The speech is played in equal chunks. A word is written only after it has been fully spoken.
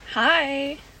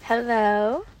Hi,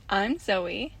 Hello, I'm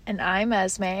Zoe, and I'm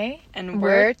Esme, and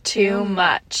we're too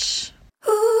much.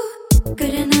 Ooh,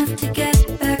 good enough to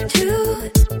get back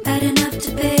to, bad enough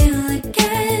to bail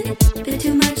again. Bit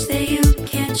too much that you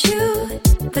can't chew,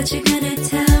 but you're gonna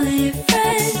tell your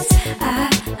friends.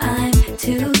 I'm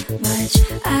too much.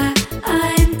 I'm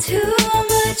too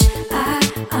much.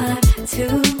 I'm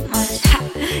too much.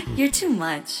 Ha, you're too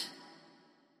much.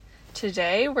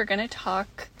 Today we're going to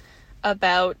talk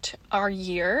about our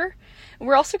year.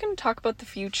 We're also going to talk about the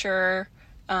future.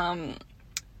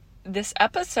 This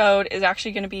episode is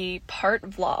actually going to be part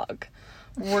vlog.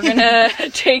 We're going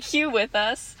to take you with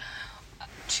us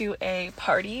to a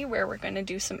party where we're going to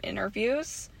do some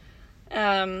interviews.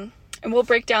 And we'll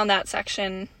break down that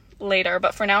section later.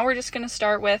 But for now, we're just going to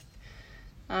start with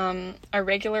a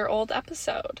regular old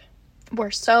episode.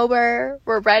 We're sober,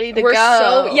 we're ready to We're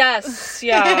go. Yes,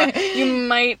 yeah.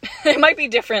 It might be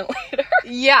different later.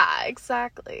 Yeah,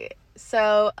 exactly.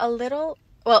 So,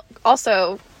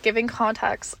 also, giving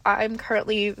context, I'm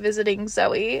currently visiting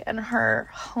Zoe in her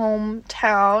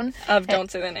hometown. Don't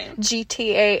say the name.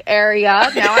 GTA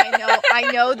area. Now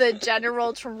I know the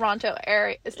general Toronto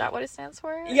area. Is that what it stands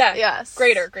for? Yeah. Yes.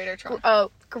 Greater Toronto.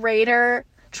 Oh, Greater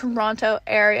Toronto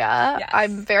area. Yes.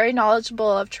 I'm very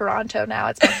knowledgeable of Toronto now.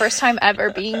 It's my first time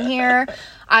ever being here.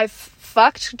 I've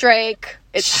fucked Drake.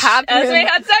 It's happened. Esme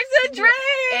had sex with Drake!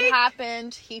 It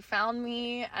happened. He found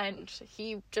me and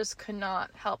he just could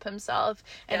not help himself.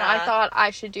 And Yeah. I thought I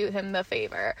should do him the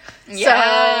favor.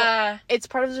 Yeah. So it's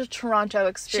part of the Toronto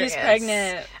experience. She's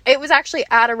pregnant. It was actually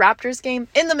at a Raptors game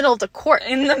in the middle of the court.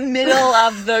 In the middle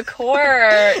of the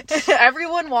court.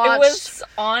 Everyone watched. It was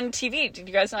on TV. Did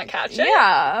you guys not catch it?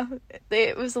 Yeah.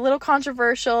 It was a little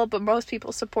controversial, but most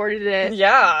people supported it.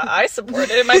 Yeah, I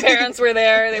supported it. My parents were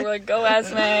there. They were like, go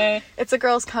Esme. It's a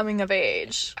girl's coming of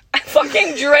age.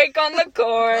 Fucking Drake on the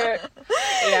court.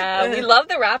 Yeah, we love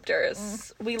the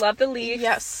Raptors. We love the Leafs.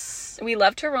 Yes. We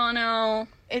love Toronto.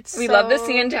 We So- love the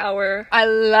CN Tower. I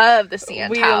love the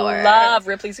CN Tower. We love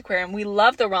Ripley's Aquarium. We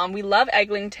love the ROM. We love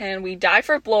Eglinton. We die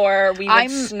for Bloor. We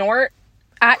would snort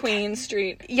at Queen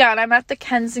Street. Yeah, and I'm at the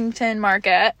Kensington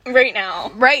Market Right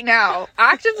now. right now,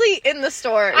 actively in the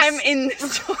stores. I'm in the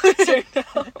stores right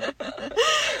now.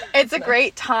 It's a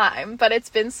great time, but it's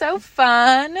been so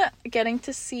fun getting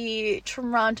to see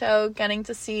Toronto, getting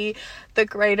to see the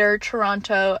Greater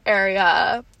Toronto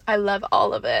area. I love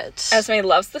all of it. Esme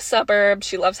loves the suburbs.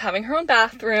 She loves having her own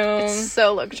bathroom. It's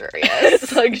so luxurious.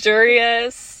 It's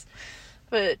luxurious.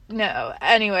 But no,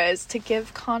 anyways, to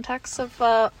give context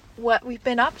of what we've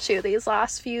been up to these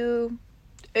last few,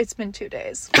 it's been 2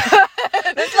 days.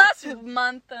 This last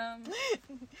month,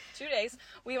 2 days,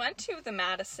 we went to the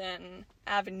Madison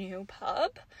Avenue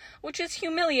pub, which is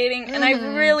humiliating, and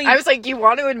I was like, you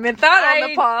want to admit that on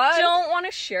the pod? I don't want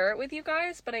to share it with you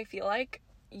guys, but I feel like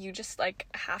you just,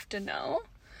 have to know,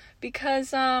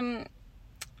 because,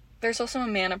 there's also a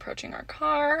man approaching our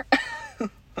car.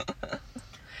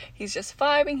 He's just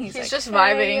vibing. He's just hey,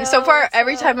 vibing. So far,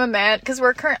 every up? time a man, because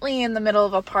we're currently in the middle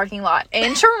of a parking lot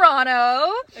in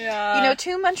Toronto. Yeah.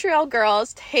 Two Montreal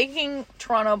girls taking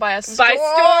Toronto by storm.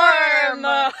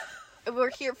 By storm! We're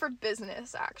here for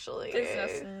business, actually.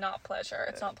 Business, not pleasure.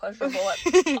 It's not pleasurable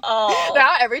at all.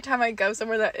 Now, every time I go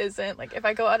somewhere that isn't, if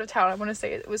I go out of town, I want to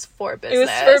say it was for business.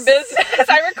 It was for business.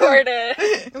 I recorded.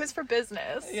 It was for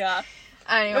business. Yeah.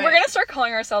 Anyway. And we're going to start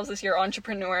calling ourselves this year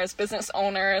entrepreneurs, business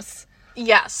owners.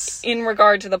 Yes. In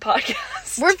regard to the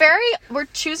podcast. We're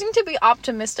choosing to be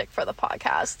optimistic for the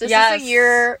podcast. This Yes. is a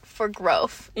year for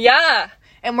growth. Yeah.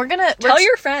 And we're gonna... Tell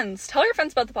your friends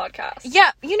about the podcast.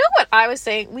 Yeah, you know what I was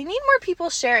saying? We need more people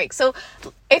sharing. So,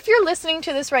 if you're listening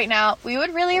to this right now, we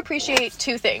would really appreciate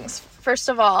two things. First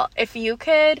of all, if you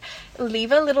could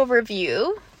leave a little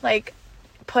review,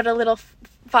 put a little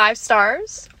 5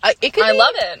 stars. I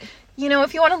love it.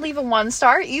 If you want to leave a 1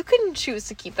 star, you can choose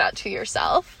to keep that to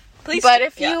yourself. Please. But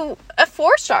if you... A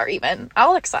 4 star even,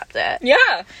 I'll accept it.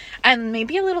 Yeah. And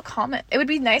maybe a little comment. It would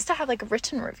be nice to have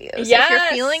written reviews. Yes. If you're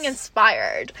feeling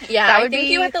inspired. Yeah, that I would think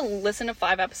be... you have to listen to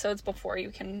 5 episodes before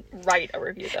you can write a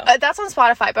review, though. That's on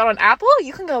Spotify, but on Apple,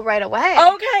 you can go right away.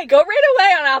 Okay, go right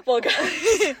away on Apple,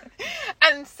 guys.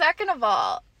 And second of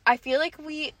all, I feel like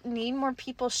we need more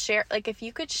people share. If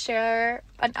you could share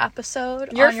an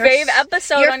episode, your fave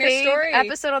episode on your story,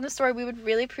 episode on the story, we would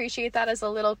really appreciate that as a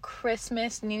little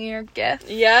Christmas, New Year gift.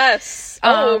 Yes.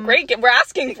 Oh, great gift. We're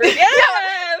asking for gifts.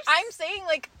 Yeah, I'm saying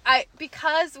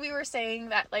because we were saying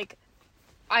that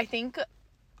I think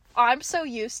I'm so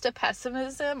used to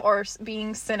pessimism or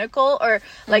being cynical or,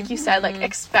 like you said, like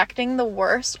expecting the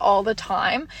worst all the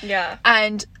time. Yeah.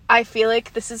 And I feel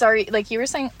like this is our, like you were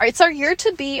saying, it's our year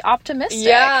to be optimistic.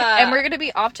 Yeah. And we're going to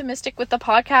be optimistic with the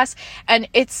podcast. And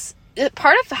it's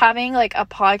part of having like a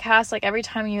podcast, like every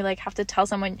time you like have to tell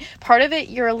someone, part of it,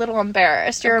 you're a little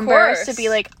embarrassed. You're embarrassed to be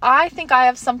like, I think I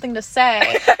have something to say.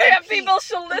 And people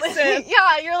should listen.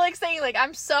 Yeah. You're like saying like,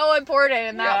 I'm so important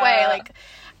in that way. Like,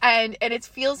 and it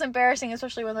feels embarrassing,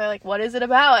 especially when they're like, what is it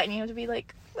about? And you have to be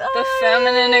like, the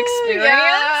feminine experience.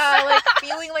 Yeah, like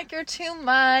feeling like you're too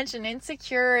much and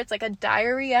insecure. It's like a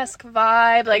diary-esque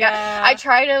vibe. Like I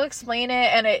try to explain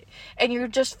it, and you're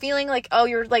just feeling like, oh,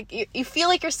 you're like you feel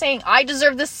like you're saying I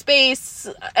deserve this space,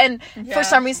 and for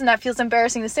some reason that feels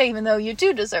embarrassing to say, even though you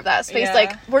do deserve that space.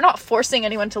 Like, we're not forcing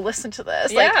anyone to listen to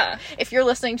this. Like, if you're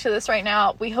listening to this right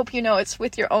now, we hope you know it's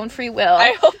with your own free will.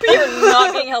 I hope you're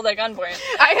not being held at gunpoint.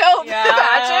 I hope.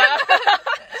 Imagine.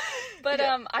 But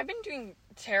I've been doing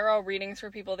tarot readings for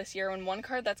people this year, and one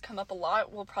card that's come up a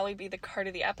lot will probably be the card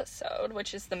of the episode,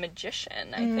 which is the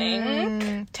Magician, I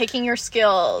think. Taking your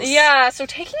skills. Yeah, so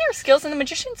taking your skills, and the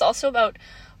Magician's also about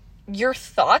your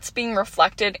thoughts being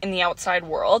reflected in the outside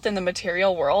world, in the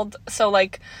material world. So,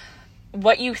 like,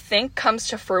 what you think comes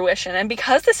to fruition. And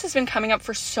because this has been coming up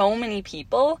for so many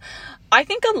people, I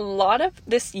think a lot of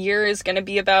this year is going to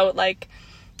be about, like,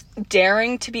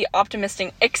 daring to be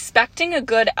optimistic, expecting a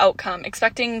good outcome,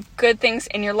 expecting good things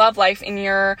in your love life, in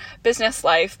your business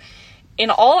life, in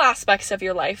all aspects of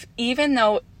your life, even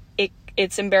though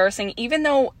it's embarrassing, even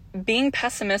though being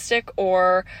pessimistic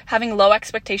or having low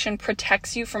expectation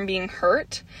protects you from being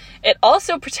hurt. It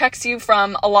also protects you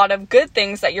from a lot of good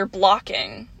things that you're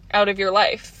blocking out of your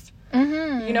life.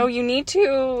 You know, you need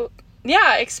to,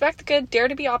 expect good, dare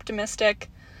to be optimistic,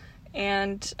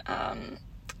 and,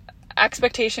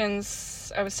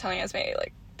 expectations, I was telling Esme,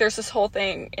 like, there's this whole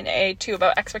thing in AA too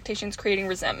about expectations creating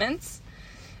resentments,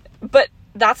 but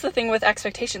that's the thing with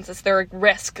expectations, is they're a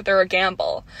risk, they're a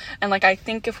gamble, and like, I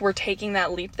think if we're taking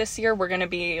that leap this year, we're gonna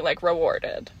be like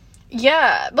rewarded.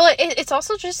 Yeah, but it's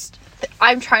also just,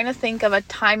 I'm trying to think of a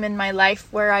time in my life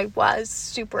where I was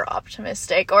super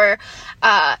optimistic, or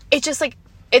it just like,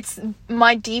 it's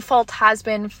my default has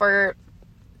been for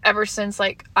ever since,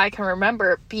 like, I can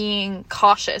remember being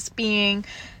cautious, being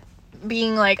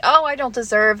like, oh, I don't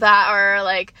deserve that, or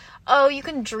like, oh, you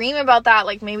can dream about that,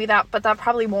 like, maybe that, but that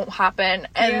probably won't happen,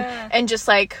 and just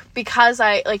like, because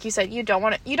I, like you said, you don't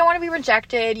want to be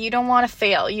rejected, you don't want to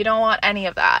fail, you don't want any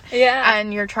of that,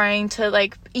 and you're trying to,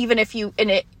 like, even if you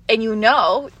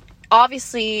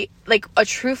obviously, like, a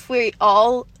truth we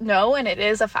all know, and it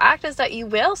is a fact, is that you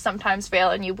will sometimes fail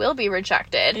and you will be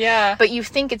rejected. Yeah. But you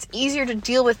think it's easier to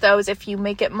deal with those if you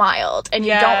make it mild and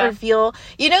you don't reveal,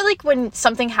 you know, like when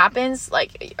something happens,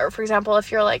 like, or for example,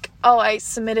 if you're like, oh, I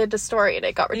submitted a story and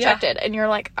it got rejected, and you're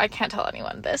like, I can't tell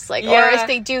anyone this, like, or if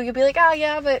they do, you'll be like, oh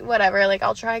yeah, but whatever, like,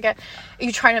 I'll try again.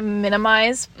 You try to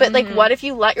minimize, but like, what if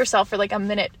you let yourself for like a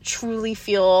minute truly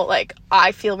feel like,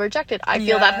 I feel rejected, I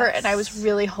feel that hurt, and I was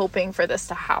really hoping for this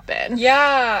to happen.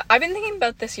 Yeah, I've been thinking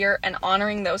about this year and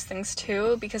honoring those things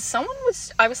too, because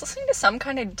I was listening to some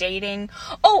kind of dating,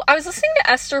 I was listening to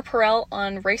Esther Perel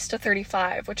on Race to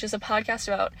 35, which is a podcast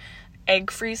about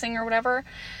egg freezing or whatever,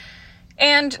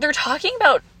 and they're talking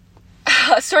about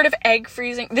sort of egg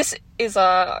freezing. This is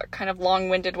a kind of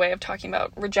long-winded way of talking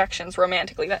about rejections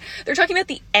romantically, but they're talking about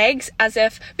the eggs as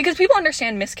if, because people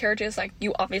understand miscarriages, like,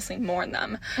 you obviously mourn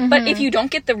them, but if you don't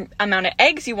get the amount of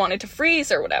eggs you wanted to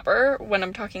freeze or whatever, when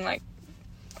I'm talking like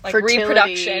fertility,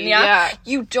 reproduction,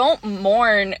 you don't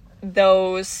mourn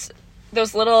those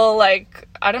little, like,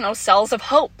 I don't know, cells of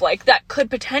hope, like, that could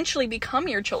potentially become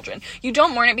your children. You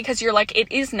don't mourn it because you're like,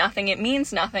 it is nothing, it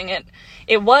means nothing,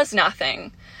 it was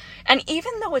nothing. And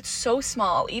even though it's so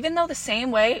small, even though the same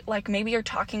way, like, maybe you're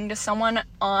talking to someone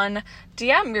on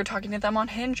DM, you're talking to them on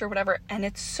Hinge or whatever, and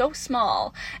it's so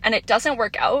small, and it doesn't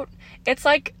work out, it's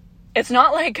like, it's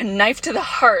not like a knife to the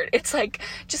heart, it's like,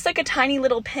 just like a tiny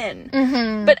little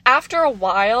pin. But after a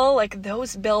while, like,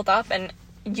 those build up, and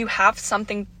you have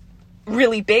something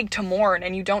really big to mourn,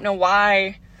 and you don't know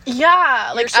why.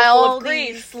 Yeah, like, all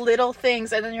these little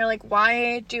things, and then you're like,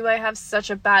 why do I have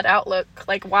such a bad outlook?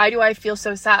 Like, why do I feel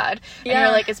so sad? And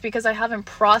you're like, it's because I haven't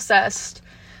processed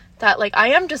that, like, I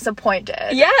am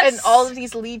disappointed. Yes. And all of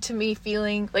these lead to me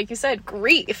feeling, like you said,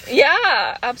 grief.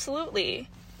 Yeah, absolutely.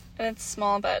 And it's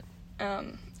small, but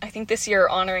I think this year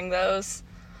honoring those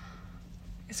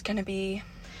is gonna be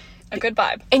a good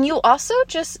vibe. And you also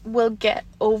just will get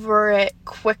over it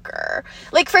quicker.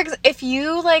 Like, for example, if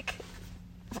you, like,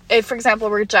 if, for example,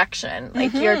 rejection,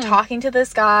 like you're talking to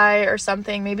this guy or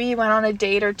something, maybe you went on a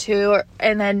date or two,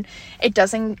 and then it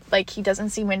doesn't, like, he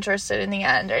doesn't seem interested in the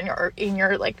end, and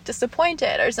you're like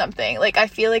disappointed or something. Like, I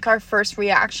feel like our first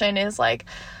reaction is like,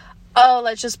 oh,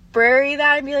 let's just bury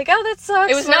that and be like, oh, that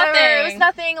sucks. It was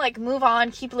nothing. Like, move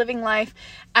on, keep living life.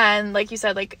 And like you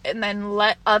said, like, and then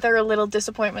let other little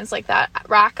disappointments like that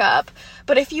rack up.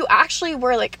 But if you actually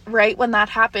were like, right when that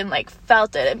happened, like,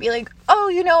 felt it and be like, oh,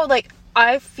 you know, like,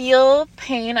 I feel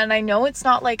pain, and I know it's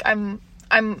not like I'm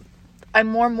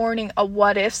more mourning a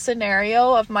what if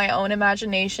scenario of my own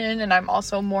imagination, and I'm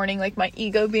also mourning like my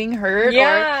ego being hurt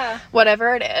or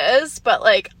whatever it is, but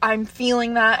like, I'm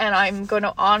feeling that, and I'm going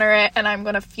to honor it, and I'm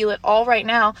going to feel it all right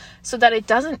now, so that it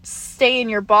doesn't stay in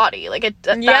your body, like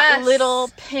that little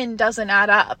pin doesn't add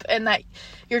up, and that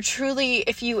you're truly,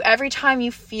 if you, every time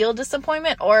you feel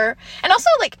disappointment, and also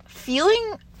like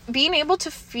being able to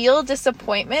feel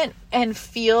disappointment and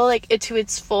feel like it to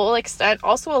its full extent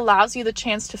also allows you the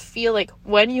chance to feel like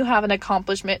when you have an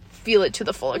accomplishment, feel it to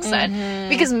the full extent,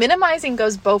 because minimizing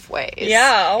goes both ways.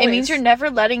 Always. It means you're never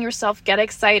letting yourself get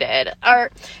excited.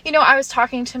 Or, you know, I was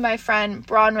talking to my friend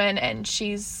Bronwyn, and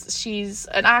she's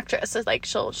an actress, so like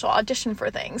she'll audition for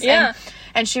things,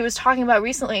 and she was talking about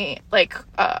recently, like,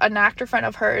 an actor friend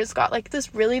of hers got like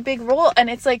this really big role, and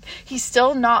it's like he's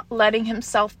still not letting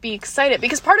himself be excited,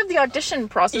 because part of the audition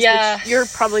process, which you're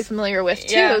probably familiar with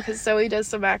too, because Zoe does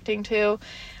some acting too,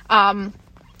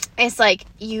 it's like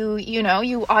you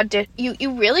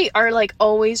really are like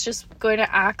always just going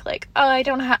to act like, oh, I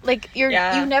don't have, like, you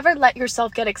never let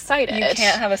yourself get excited. You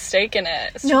can't have a stake in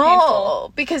it. It's no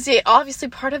painful. Because obviously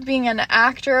part of being an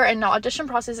actor and the audition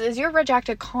process is you're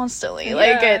rejected constantly.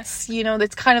 Like, it's, you know,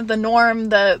 that's kind of the norm,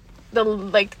 the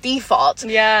like default.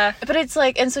 But it's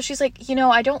like, and so she's like, you know,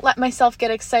 I don't let myself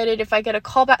get excited if I get a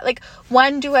call back. Like,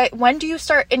 when do you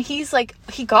start? And he's like,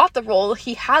 he got the role,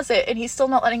 he has it, and he's still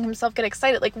not letting himself get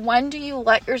excited. Like, when do you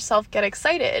let yourself get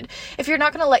excited? If you're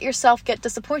not going to let yourself get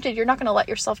disappointed, you're not going to let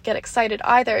yourself get excited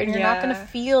either, and you're not going to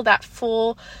feel that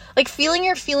full, like, feeling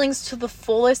your feelings to the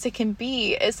fullest it can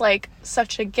be is like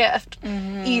such a gift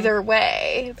either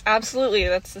way. Absolutely.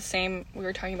 That's the same we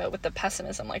were talking about with the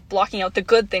pessimism, like blocking out the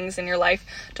good things in your life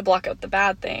to block out the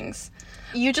bad things.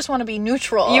 You just want to be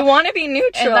neutral. You want to be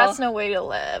neutral. And that's no way to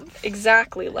live.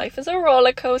 Exactly. Life is a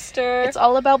roller coaster. It's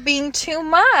all about being too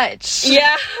much.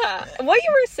 Yeah. What you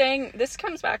were saying, this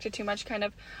comes back to too much, kind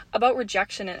of about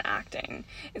rejection in acting.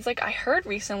 It's like, I heard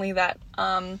recently that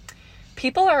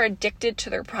people are addicted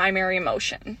to their primary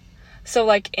emotion. So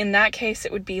like, in that case,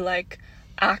 it would be like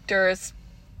actors'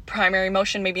 primary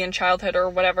emotion, maybe in childhood or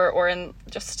whatever, or in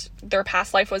just their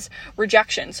past life, was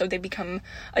rejection. So they become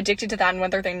addicted to that, and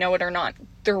whether they know it or not,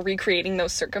 they're recreating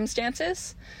those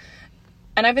circumstances.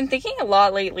 And I've been thinking a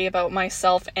lot lately about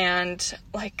myself and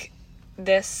like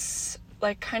this,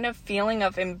 like, kind of feeling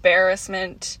of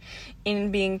embarrassment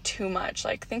in being too much,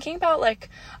 like thinking about like,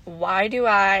 why do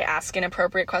I ask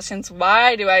inappropriate questions,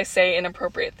 why do I say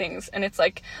inappropriate things, and it's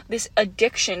like this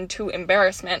addiction to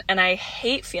embarrassment, and I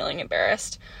hate feeling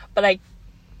embarrassed, but I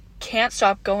can't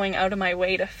stop going out of my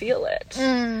way to feel it,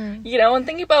 you know, and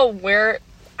thinking about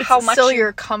how much still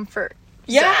your comfort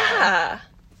zone.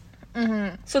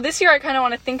 So this year I kind of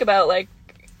want to think about, like,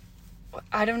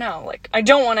 I don't know, like, I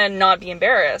don't want to not be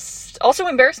embarrassed. Also,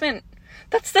 embarrassment,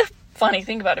 that's the funny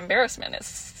thing about embarrassment,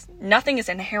 is nothing is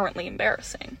inherently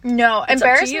embarrassing. No, it's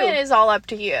embarrassment is all up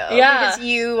to you. Because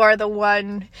you are the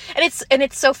one, and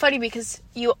it's so funny because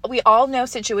we all know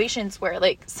situations where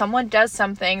like someone does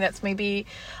something that's maybe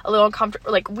a little uncomfortable,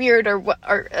 like weird,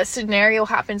 or a scenario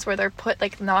happens where they're put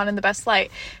like not in the best light,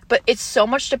 but it's so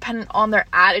much dependent on their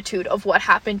attitude of what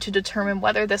happened to determine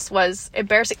whether this was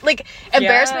embarrassing. Like,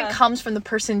 embarrassment comes from the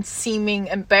person seeming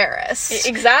embarrassed,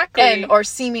 exactly, or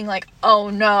seeming like, oh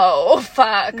no,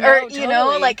 fuck, no, or totally. You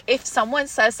know, like if someone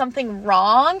says something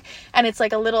wrong and it's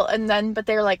like a little, but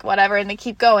they're like whatever and they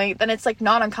keep going, then it's like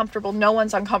not uncomfortable. No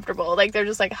one's uncomfortable. Like, they're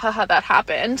just like, haha, that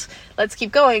happened, let's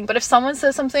keep going. But if someone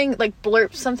says something, like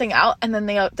blurps something out, and then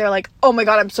they're like, oh my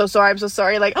god, I'm so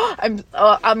sorry, like, I'm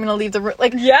gonna leave the room,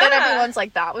 like, then everyone's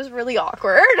like, that was really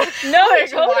awkward. No, like,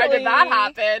 totally. Why did that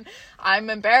happen? I'm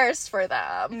embarrassed for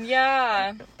them.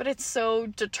 Yeah. But it's so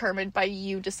determined by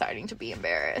you deciding to be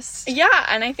embarrassed. Yeah,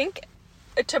 and I think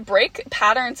to break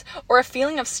patterns or a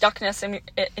feeling of stuckness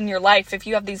in your life, if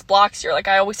you have these blocks, you're like,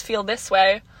 I always feel this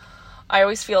way, I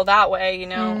always feel that way, you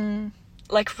know,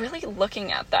 like really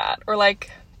looking at that. Or like,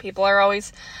 people are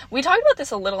always, we talked about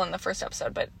this a little in the first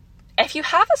episode, but if you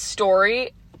have a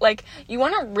story, like, you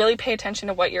want to really pay attention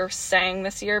to what you're saying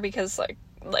this year, because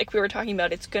like we were talking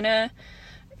about, it's gonna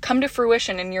come to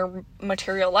fruition in your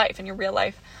material life, in your real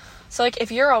life. So, like,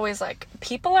 if you're always like,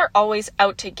 people are always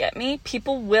out to get me,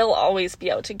 people will always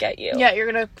be out to get you. Yeah,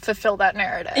 you're gonna fulfill that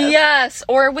narrative. Yes.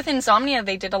 Or with insomnia,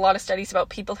 they did a lot of studies about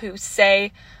people who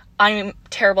say, I'm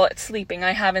terrible at sleeping.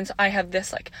 I have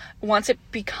this, like, once it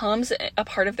becomes a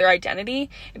part of their identity,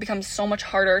 it becomes so much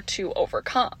harder to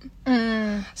overcome.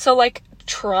 So, like,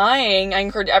 I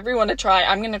encourage everyone to try.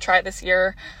 I'm going to try it this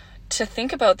year to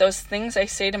think about those things I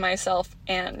say to myself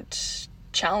and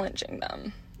challenging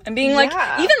them. And being like,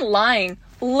 even lying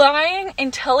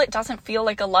until it doesn't feel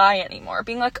like a lie anymore.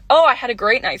 Being like, oh, I had a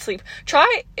great night's sleep.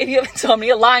 Try, if you have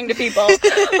insomnia, lying to people. Like,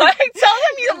 tell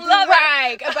them you love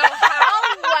Brag about how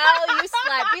well you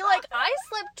slept. Be like, I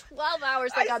slept 12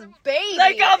 hours like a baby.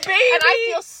 Like a baby. And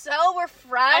I feel so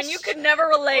refreshed. And you could never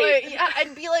relate. Yeah,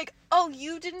 and be like, oh,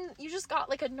 you just got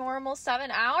like a normal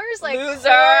 7 hours? Like, loser. For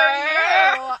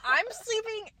you. I'm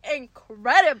sleeping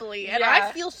incredibly and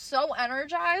I feel so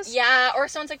energized. Yeah, or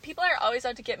someone's like, people are always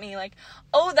out to get me. Like,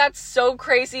 oh, that's so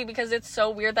crazy because it's so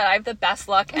weird that I have the best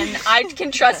luck and I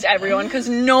can trust everyone because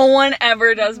no one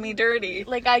ever does me dirty.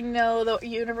 Like, I know the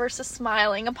universe is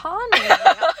smiling upon me.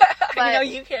 But, I know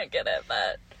you can't get it,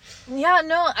 but... Yeah,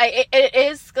 no, it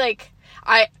is, like,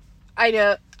 I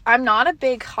know, I'm not a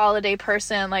big holiday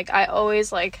person. Like, I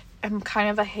always, like, I'm kind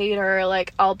of a hater.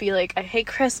 Like, I'll be like, I hate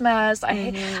Christmas.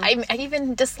 I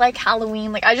even dislike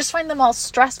Halloween. Like, I just find them all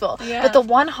stressful. Yeah. But the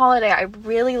one holiday I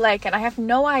really like, and I have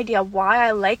no idea why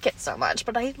I like it so much,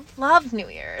 but I love New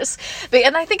Year's.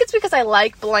 And I think it's because I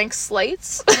like blank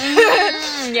slates.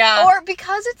 Yeah. Or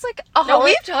because it's like a holiday. No,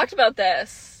 we've talked about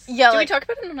this. Yeah, did we talk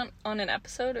about it on an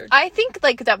episode? Or... I think,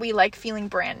 like, that we like feeling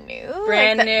brand new.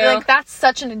 New. Like, that's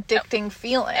such an addicting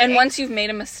feeling. And once you've made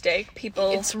a mistake,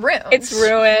 people... It's ruined. It's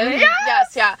ruined.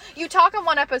 Yes, yeah. You talk on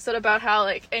one episode about how,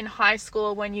 like, in high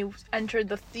school, when you entered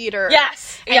the theater...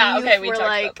 Yes! Yeah, we talked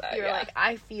like, about that. You were like,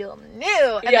 I feel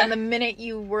new. And then the minute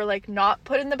you were, like, not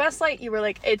put in the best light, you were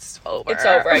like, it's over. It's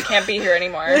over. I can't be here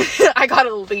anymore. I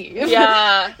gotta leave.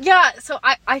 Yeah. Yeah, so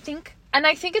I think... And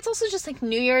I think it's also just, like,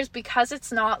 New Year's, because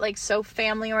it's not, like, so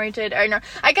family-oriented. Or no,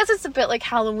 I guess it's a bit like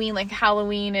Halloween. Like,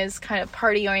 Halloween is kind of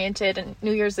party-oriented, and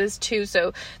New Year's is, too.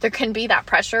 So there can be that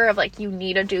pressure of, like, you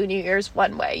need to do New Year's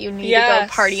one way. You need to go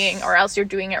partying, or else you're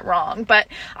doing it wrong. But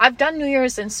I've done New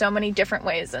Year's in so many different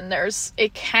ways, and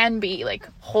it can be, like,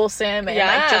 wholesome, and,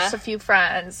 like, just a few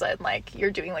friends, and, like,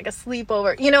 you're doing, like, a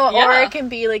sleepover, you know? Or it can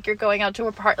be, like, you're going out to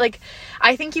a party. Like,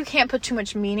 I think you can't put too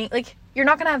much meaning, like... You're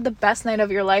not gonna have the best night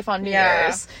of your life on New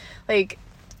Year's. Like,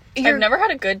 I've never had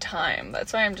a good time.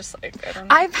 That's why I'm just like, I don't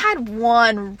know. I've had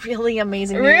one really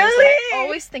amazing New Year's that I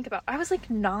always think about. I was like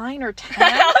 9 or 10.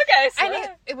 Okay, so and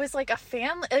it was like a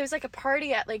family. It was like a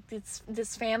party at like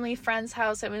this family friend's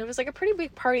house. I mean, it was like a pretty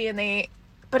big party,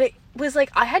 but it was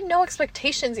like, I had no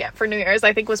expectations yet for New Year's,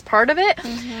 I think was part of it.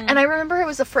 Mm-hmm. And I remember it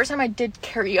was the first time I did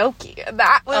karaoke. And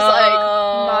that was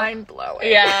like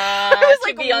mind-blowing. Yeah. I was to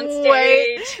like, be on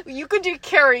stage. You could do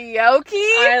karaoke?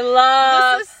 I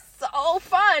love. This is so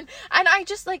fun. And I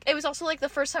just, like, it was also like the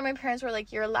first time my parents were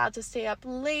like, you're allowed to stay up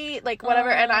late, like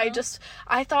whatever. And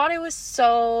I thought it was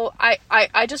so,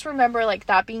 I just remember like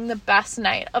that being the best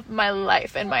night of my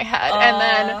life in my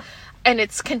head. And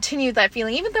it's continued that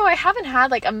feeling, even though I haven't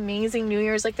had, like, amazing New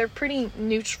Year's. Like, they're pretty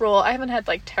neutral. I haven't had,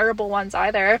 like, terrible ones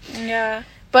either. Yeah.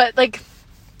 But, like,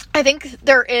 I think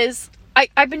there is...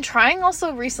 I've been trying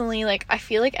also recently, like, I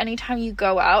feel like anytime you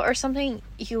go out or something,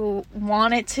 you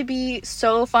want it to be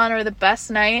so fun or the best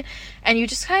night. And you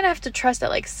just kind of have to trust that,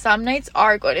 like, some nights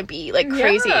are going to be, like,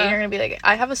 crazy. And you're going to be like,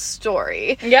 I have a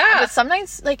story. Yeah. But some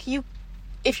nights, like,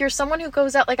 if you're someone who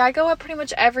goes out, like, I go out pretty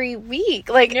much every week.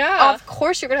 Like, of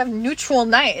course you're gonna have neutral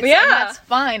nights. Yeah. And that's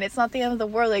fine. It's not the end of the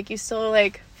world. Like, you still,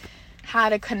 like,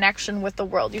 had a connection with the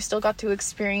world. You still got to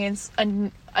experience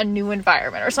a new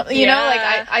environment or something. You know? Like,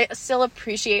 I still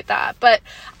appreciate that. But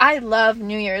I love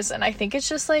New Year's, and I think it's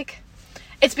just, like...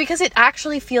 It's because it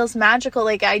actually feels magical.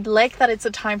 Like, I like that it's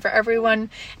a time for everyone.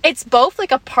 It's both,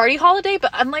 like, a party holiday, but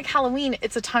unlike Halloween,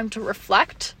 it's a time to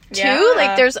reflect, too. Yeah.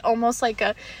 Like, there's almost, like,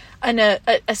 a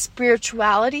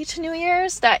spirituality to New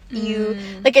Year's that you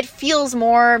like. It feels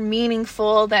more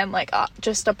meaningful than like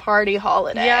just a party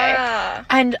holiday. Yeah.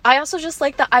 And I also just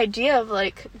like the idea of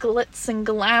like glitz and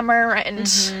glamour and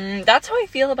that's how I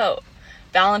feel about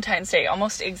Valentine's Day,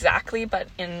 almost exactly. But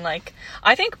in like,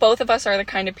 I think both of us are the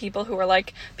kind of people who are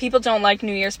like, people don't like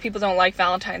New Year's, people don't like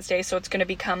Valentine's Day, so it's gonna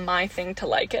become my thing to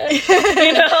like it.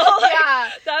 You know?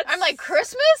 Like, I'm like,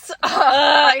 Christmas?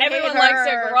 Everyone likes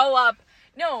to grow up.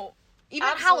 No, even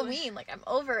Halloween, like, I'm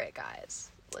over it, guys.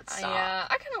 Let's stop. Yeah,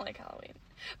 I kind of like Halloween.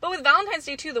 But with Valentine's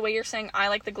Day, too, the way you're saying, I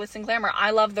like the glitz and glamour,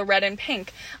 I love the red and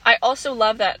pink. I also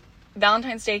love that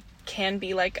Valentine's Day can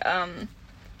be, like,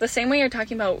 the same way you're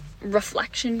talking about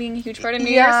reflection being a huge part of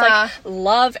New Year's, like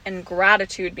love and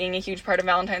gratitude being a huge part of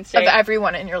Valentine's Day. Of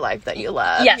everyone in your life that you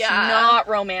love. Yes, not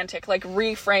romantic, like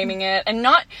reframing it,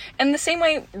 and the same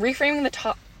way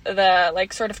reframing the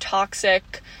like sort of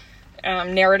toxic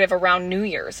narrative around New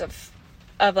Year's of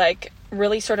like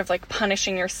really sort of like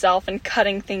punishing yourself and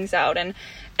cutting things out and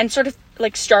sort of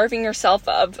like starving yourself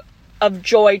of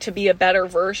joy to be a better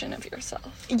version of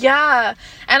yourself. Yeah.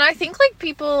 And I think like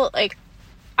people like,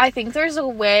 I think there's a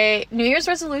way, New Year's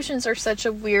resolutions are such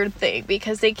a weird thing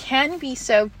because they can be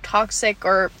so toxic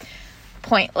or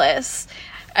pointless.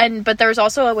 But there's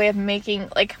also a way of making,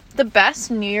 like, the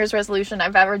best New Year's resolution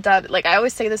I've ever done. Like, I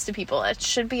always say this to people. It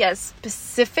should be as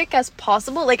specific as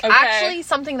possible. Like, actually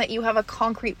something that you have a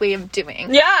concrete way of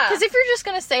doing. Yeah. Because if you're just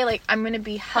going to say, like, I'm going to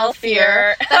be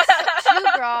healthier, that's too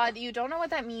broad. You don't know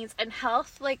what that means. And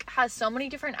health, like, has so many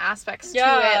different aspects to it.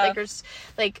 Like, there's,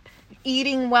 like,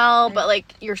 eating well, but,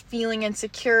 like, you're feeling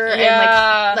insecure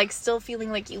and, like, still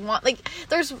feeling like you want, like,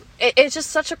 it's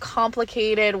just such a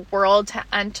complicated world to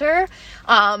enter.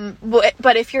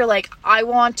 But if you're like, I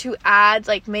want to add,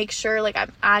 like, make sure, like,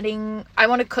 I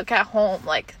want to cook at home,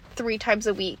 like, 3 times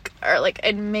a week, or, like,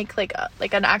 and make, like,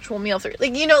 an actual meal for,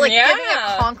 like, you know, like, giving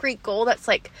a concrete goal that's,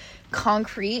 like,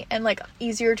 concrete and, like,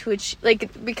 easier to achieve,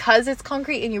 like, because it's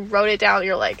concrete and you wrote it down,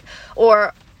 you're like,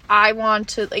 or I want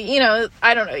to, like, you know,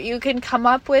 I don't know, you can come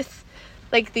up with,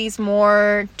 like, these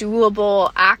more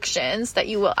doable actions that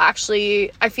you will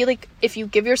actually, I feel like if you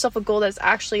give yourself a goal that's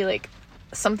actually, like,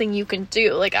 something you can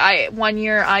do. Like, one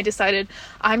year I decided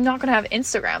I'm not gonna have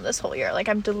Instagram this whole year. Like,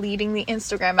 I'm deleting the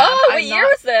Instagram app. Oh, what year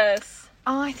was this?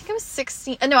 Oh, I think I was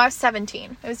 16. No, I was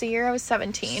 17. It was the year I was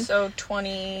 17. So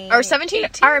 20 or 17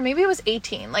 18? Or maybe it was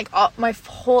 18. Like, my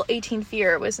whole 18th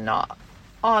year was not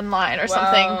online or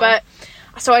something. But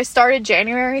so I started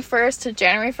January 1st to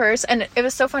January 1st, and it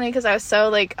was so funny because I was so,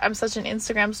 like, I'm such an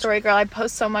Instagram story girl. I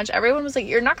post so much. Everyone was like,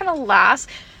 you're not gonna last.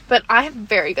 But I have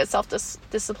very good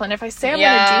self-discipline. If I say I'm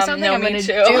going to do something, I'm going to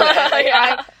do it.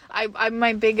 Like, I'm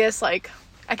my biggest, like,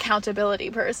 accountability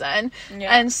person.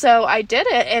 Yeah. And so I did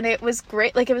it, and it was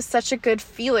great. Like, it was such a good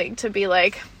feeling to be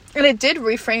like, and it did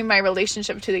reframe my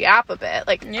relationship to the app a bit.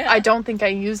 Like, I don't think I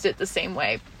used it the same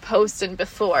way post and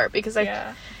before, because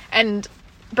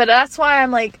but that's why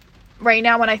I'm like, right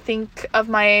now when I think of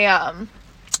my,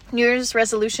 New Year's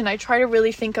resolution, I try to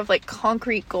really think of, like,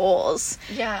 concrete goals.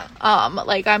 Yeah.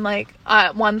 Like, I'm like,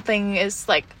 one thing is,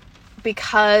 like,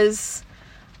 because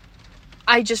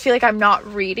I just feel like I'm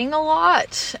not reading a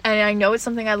lot, and I know it's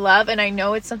something I love, and I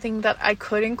know it's something that I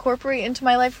could incorporate into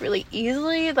my life really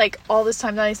easily. Like, all this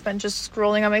time that I spend just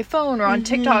scrolling on my phone or on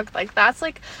TikTok, like, that's,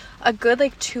 like, a good,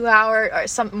 like, 2 hour or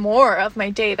some more of my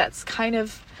day that's kind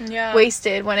of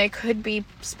wasted when it could be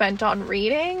spent on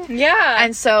reading.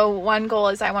 And so one goal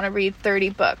is I want to read 30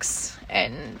 books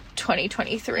in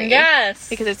 2023.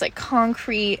 Because it's, like,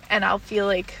 concrete, and I'll feel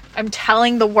like I'm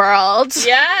telling the world.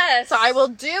 So I will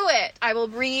do it. I will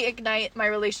reignite my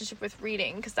relationship with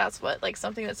reading, because that's what, like,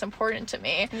 something that's important to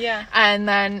me. And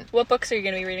then, what books are you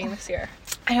going to be reading this year?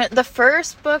 The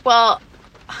first book, well,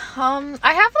 I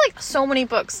have, like, so many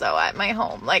books though at my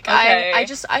home. Like, I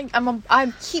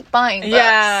keep buying books.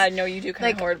 Yeah, no, you do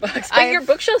kind of, like, hoard books. But your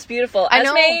bookshelf's beautiful.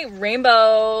 Esme,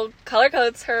 rainbow, color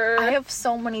codes her. I have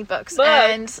so many books,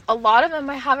 and a lot of them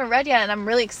I haven't read yet, and I'm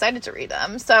really excited to read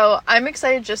them. So I'm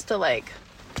excited just to, like,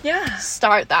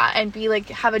 start that and be, like,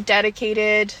 have a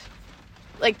dedicated,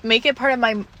 like, make it part of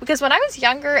my, because when I was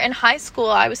younger in high school,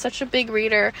 I was such a big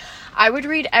reader. I would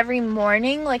read every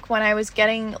morning, like, when I was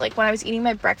eating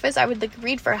my breakfast, I would, like,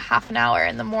 read for half an hour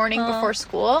in the morning before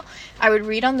school. I would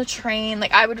read on the train.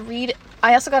 Like, I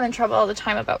also got in trouble all the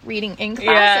time about reading in class.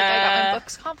 Like, I got my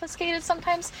books confiscated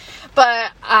sometimes.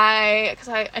 But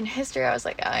in history, I was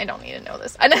like, I don't need to know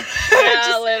this.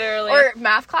 Literally. Or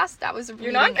math class, that was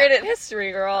You're not great at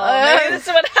history, girl. Maybe this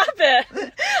is what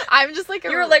happened. I'm just like...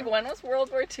 You were like, when was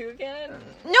World War II again?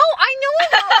 No, I know.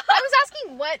 I was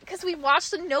asking because we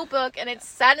watched The Notebook, and it's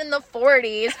set in the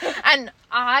 40s, and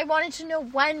I wanted to know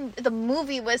when the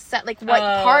movie was set, like, what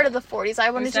part of the 40s. I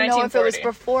wanted to know if it was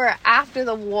before or after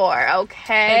the war,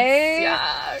 okay?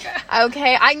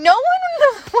 Okay, I know when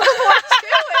World War II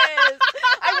is.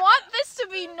 I want this to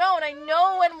be known. I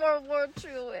know when World War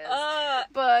II is.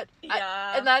 But,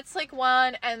 and that's, like,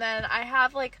 one, and then I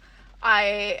have, like,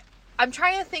 I'm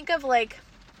trying to think of, like,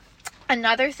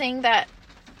 another thing that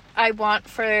I want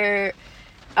for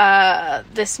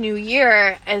this new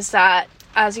year is that,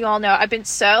 as you all know, I've been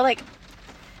so, like,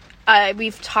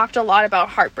 we've talked a lot about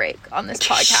heartbreak on this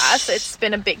podcast. It's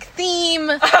been a big theme.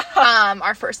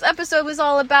 Our first episode was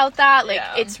all about that. Like,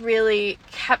 it's really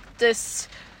kept this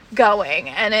going,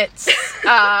 and it's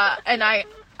and I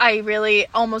really,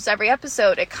 almost every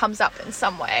episode it comes up in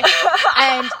some way.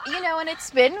 And and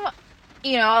it's been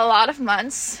a lot of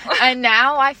months, and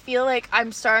now I feel like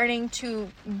I'm starting to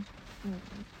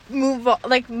move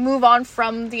on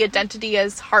from the identity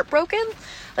as heartbroken.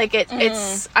 Like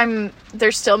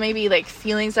there's still maybe like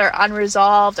feelings that are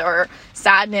unresolved or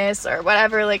sadness or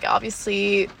whatever. Like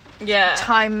obviously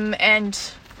time and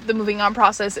the moving on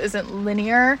process isn't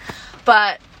linear,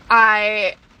 but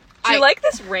do you like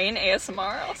this rain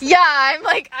ASMR also? Yeah, I'm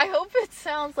like, I hope it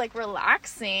sounds like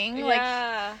relaxing. Yeah.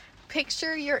 Like,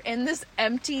 picture you're in this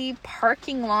empty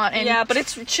parking lot, and but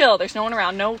it's chill. There's no one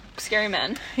around. No scary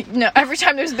men. No, every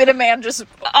time there's been a man just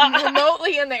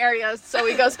remotely in the area, so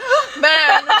he goes,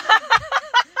 man,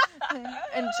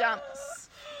 and jumps.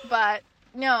 But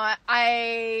no,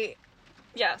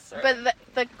 Yes. But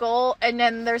the goal, and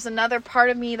then there's another part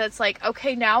of me that's like,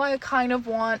 okay, now I kind of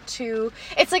want to.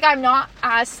 It's like I'm not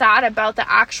as sad about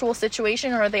the actual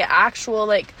situation or the actual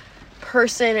like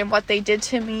person and what they did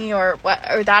to me or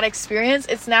that experience.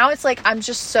 It's like I'm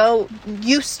just so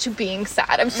used to being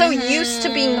sad. I'm so used to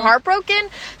being heartbroken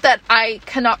that I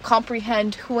cannot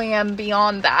comprehend who I am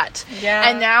beyond that. Yeah.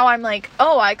 And now I'm like,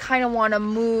 oh, I kind of want to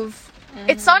move.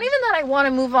 It's not even that I want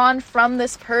to move on from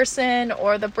this person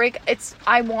or the break.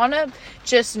 I want to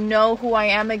just know who I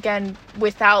am again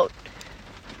without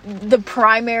the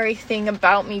primary thing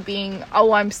about me being,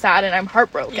 oh, I'm sad and I'm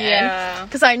heartbroken. Yeah.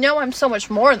 Because I know I'm so much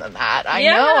more than that. I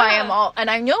know I am all, and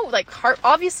I know like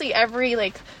obviously every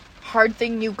like hard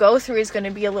thing you go through is going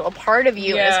to be a little part of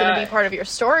you. It's going to be part of your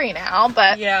story now.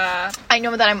 But I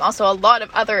know that I'm also a lot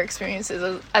of other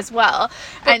experiences as well.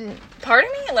 But and part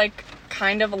of me like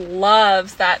kind of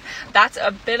loves that's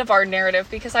a bit of our narrative,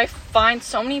 because I find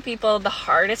so many people, the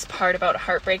hardest part about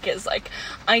heartbreak is like,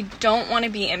 I don't want to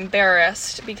be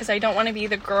embarrassed because I don't want to be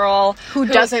the girl who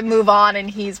doesn't move on and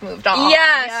he's moved on.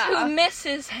 Yes, who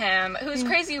misses him, who's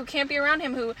crazy, who can't be around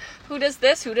him, who does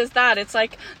this, who does that. It's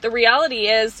like, the reality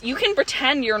is you can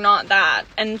pretend you're not that,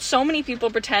 and so many people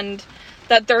pretend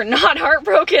that they're not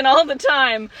heartbroken all the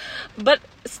time. But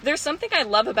there's something I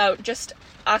love about just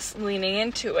us leaning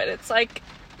into it. It's like,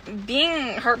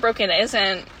 being heartbroken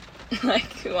isn't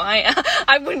like who I am.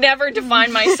 I would never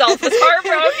define myself as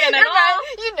heartbroken at all.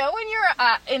 When you're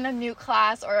in a new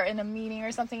class or in a meeting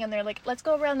or something, and they're like, let's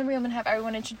go around the room and have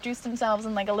everyone introduce themselves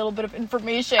and like a little bit of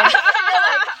information. And you're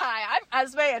like, hi, I'm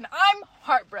Esme and I'm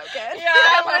heartbroken.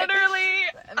 Yeah, literally.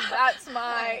 And that's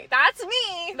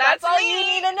me. That's all you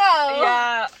need to know.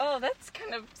 Yeah. Oh, that's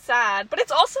kind of sad. But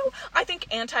it's also, I think,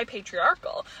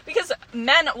 anti-patriarchal. Because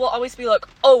men will always be like,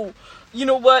 oh, you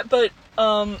know what, but,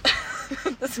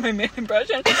 that's my main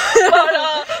impression. But,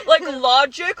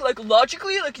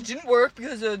 logically, it didn't work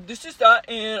because, this is that,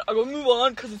 and I gotta move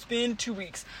on because it's been 2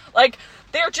 weeks. Like,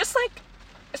 they're just, like,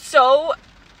 so,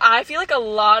 I feel like a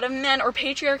lot of men, or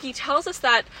patriarchy tells us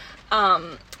that,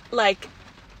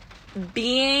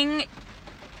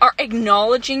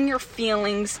 acknowledging your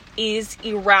feelings is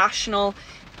irrational,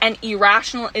 and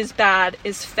irrational is bad,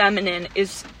 is feminine,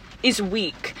 is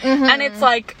weak. And it's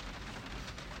like,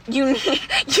 you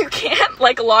can't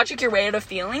logic your way out of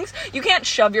feelings. You can't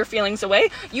shove your feelings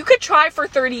away. You could try for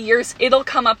 30 years, it'll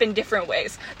come up in different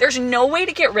ways. There's no way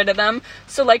to get rid of them.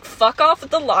 So fuck off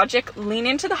with the logic, lean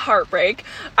into the heartbreak.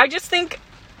 I just think,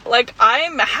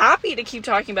 I'm happy to keep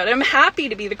talking about it. I'm happy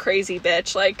to be the crazy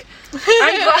bitch.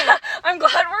 I'm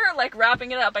glad we're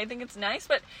wrapping it up. I think it's nice,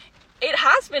 but it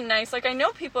has been nice. I know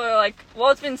people are like,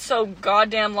 well, it's been so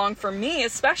goddamn long for me,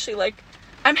 especially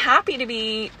I'm happy to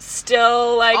be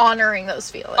still honoring those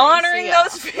feelings.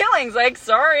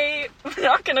 Sorry, I'm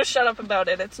not gonna shut up about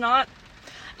it. It's not.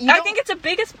 I think it's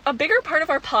a bigger part of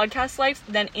our podcast life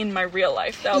than in my real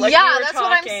life, though. That's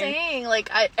what I'm saying.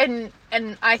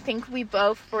 And I think we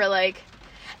both were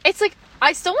it's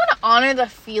I still want to honor the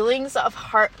feelings of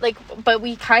heart, but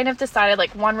we kind of decided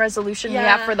one resolution we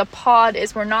have for the pod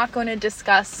is we're not going to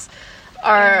discuss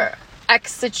our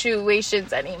ex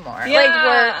situations anymore.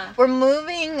 We're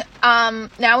moving.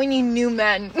 Now we need new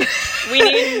men. We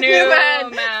need new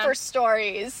men for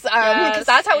stories. Because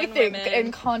that's how we think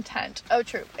in content. Oh,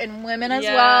 true. And women as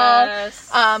well.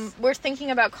 We're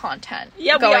thinking about content.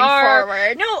 Yeah, going we are.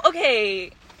 Forward. No,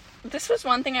 okay. This was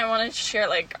one thing I wanted to share.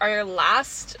 Our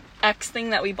last ex thing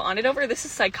that we bonded over. This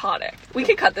is psychotic. We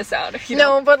could cut this out if you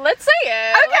don't. No, but let's say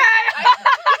it. Okay.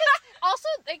 Also,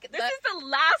 this is the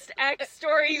last ex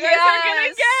story you guys are gonna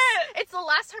get. It's the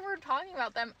last time we're talking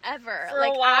about them ever. For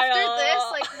a while. After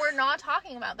this, we're not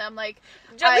talking about them. At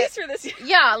least for this year.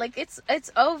 Yeah,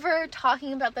 it's over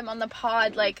talking about them on the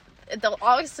pod.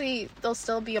 They'll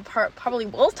still be a part. Probably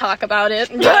we'll talk about it.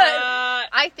 But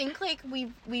I think, like,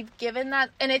 we've given that,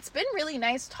 and it's been really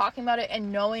nice talking about it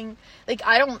and knowing, like,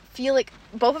 I don't feel like,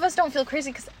 both of us don't feel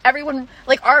crazy, because everyone,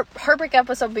 like, our heartbreak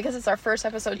episode, because it's our first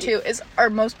episode, too, is our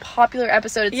most popular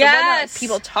episode. It's the one that, like,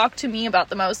 people talk to me about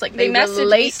the most, like, they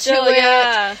relate to it.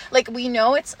 Yeah. Like, we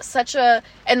know it's such a,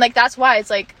 and, like, that's why it's,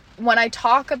 like, when I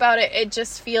talk about it, it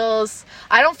just feels,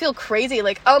 I don't feel crazy,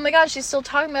 like, oh my gosh, she's still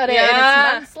talking about it, and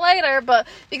it's months later, but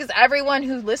because everyone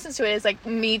who listens to it is like,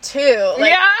 me too,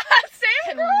 like,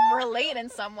 same, can relate in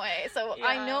some way, so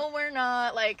I know we're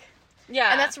not, like,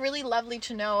 and that's really lovely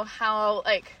to know how,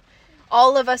 like,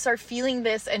 all of us are feeling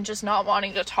this and just not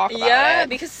wanting to talk about it. Yeah,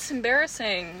 because it's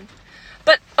embarrassing.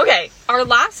 But, okay, our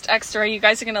last ex story, you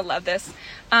guys are gonna love this.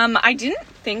 I didn't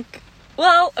think,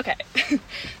 well, okay,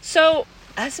 so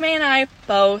Esme and I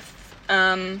both,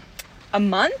 a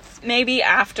month maybe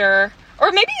after,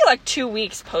 or maybe like 2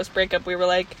 weeks post breakup, we were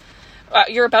like,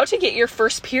 you're about to get your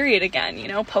first period again, you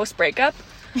know, post breakup.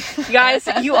 You guys,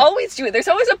 you always do it. There's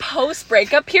always a post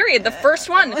breakup period, the first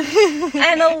one.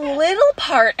 And a little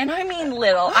part, and I mean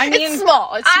little, I mean it's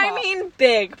small. I mean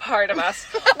big part of us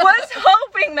was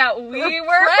hoping that we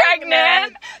were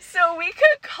pregnant so we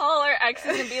could call our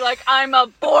exes and be like, I'm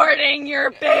aborting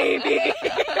your baby.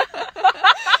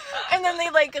 And then they,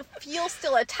 like, feel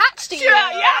still attached to you.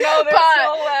 Yeah. No, there's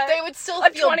no way. They would still a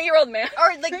feel 20-year-old man.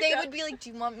 Or, like, they would be like, do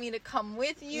you want me to come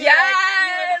with you? Yes! Like,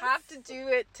 you would have to do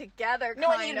it together,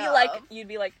 No, and you'd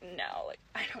be like, no, like,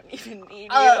 I don't even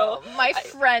need you. you. My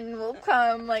friend will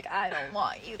come. Like, I don't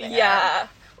want you there. Yeah.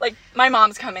 Like, my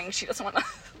mom's coming. She doesn't want to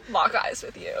lock eyes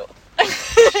with you.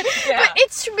 But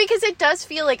it's true, because it does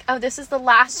feel like, oh, this is the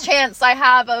last chance I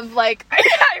have of, like,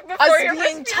 us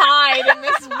being tied in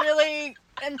this really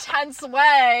intense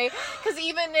way, because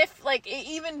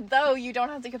even though you don't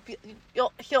have to compete,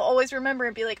 he'll always remember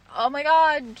and be like, oh my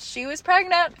god, she was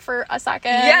pregnant for a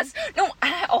second. Yes. No,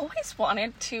 I always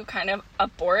wanted to kind of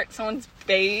abort someone's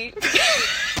baby.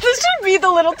 This should be the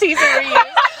little teaser we use.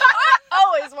 I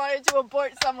always wanted to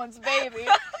abort someone's baby.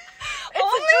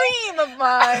 It's a dream of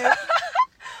mine.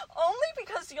 Only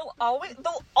because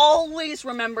they'll always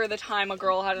remember the time a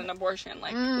girl had an abortion.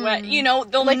 Like, when, you know,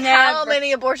 they'll like never... how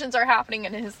many abortions are happening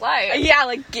in his life. Yeah,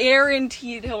 like,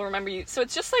 guaranteed he'll remember you. So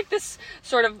it's just, like, this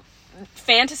sort of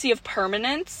fantasy of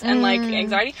permanence and, like,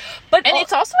 anxiety. But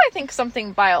it's also, I think,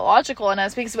 something biological in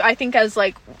us, because I think as,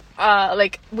 like,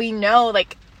 we know,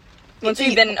 like, once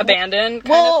we've been abandoned,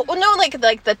 well, no, like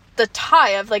the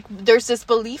tie of, like, there's this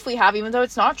belief we have, even though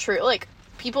it's not true, like,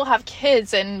 people have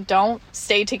kids and don't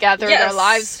stay together their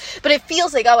lives, but it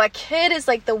feels like, oh, a kid is,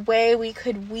 like, the way we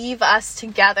could weave us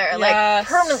together, like,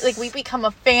 permanently, like, we become a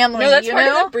family. No, that's you part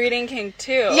know? of the breeding kink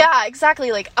too. Yeah,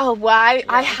 exactly. Like, oh, well,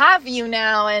 I have you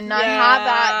now, and I have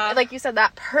that, like you said,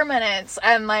 that permanence,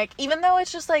 and, like, even though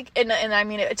it's just, like, and I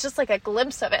mean, it's just, like, a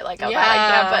glimpse of it, like, of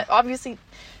that idea, but obviously,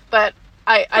 but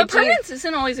permanence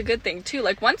isn't always a good thing too.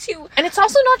 Like, once you, and it's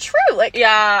also not true. Like,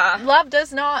 love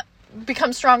does not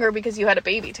become stronger because you had a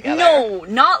baby together. No,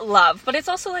 not love, but it's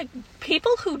also, like,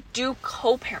 people who do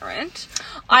co-parent,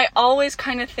 I always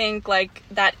kind of think, like,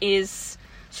 that is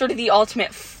sort of the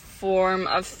ultimate form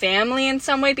of family in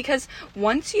some way, because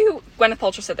once you, Gwyneth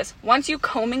Paltrow said this, once you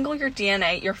commingle your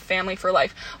DNA, you're family for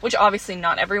life, which obviously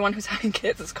not everyone who's having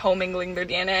kids is commingling their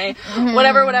DNA,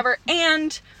 whatever,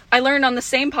 and I learned on the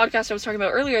same podcast I was talking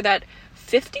about earlier that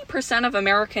 50% of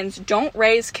Americans don't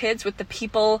raise kids with the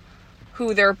people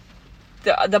who they're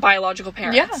the biological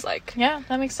parents. Yeah,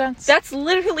 that makes sense. That's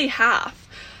literally half.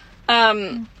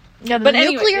 The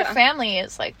nuclear family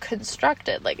is, like,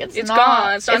 constructed. Like, it's not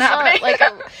gone. It's not happening. Like,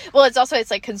 it's also,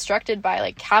 it's, like, constructed by,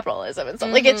 like, capitalism and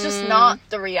stuff. Like, it's just not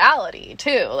the reality,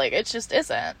 too. Like, it just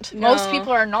isn't. No. Most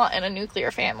people are not in a nuclear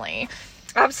family.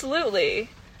 Absolutely.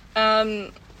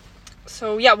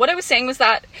 So, yeah, what I was saying was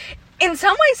that in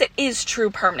some ways it is true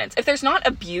permanence. If there's not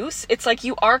abuse, it's like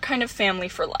you are kind of family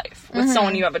for life with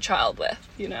someone you have a child with,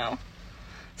 you know?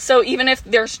 So even if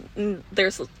there's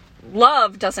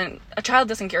love, a child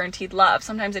doesn't guarantee love.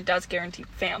 Sometimes it does guarantee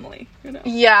family, you know?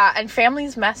 Yeah, and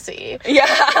family's messy. Yeah.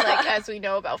 Like, as we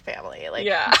know about family. Like,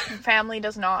 family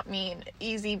does not mean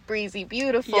easy, breezy,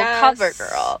 beautiful cover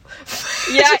girl.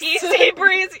 Yeah, easy,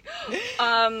 breezy.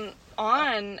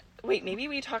 Wait, maybe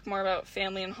we talk more about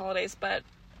family and holidays, but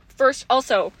first,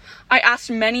 also, I asked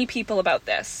many people about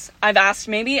this. I've asked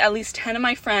maybe at least 10 of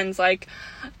my friends, like,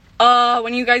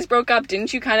 when you guys broke up,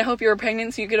 didn't you kind of hope you were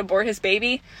pregnant so you could abort his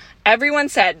baby? Everyone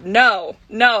said, no,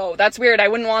 that's weird. I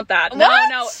wouldn't want that. What?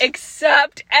 No,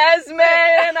 except Esme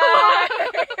and I.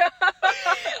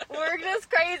 We're just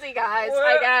crazy, guys,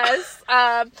 I guess.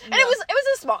 And it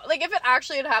was a small, like, if it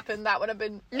actually had happened, that would have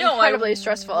been incredibly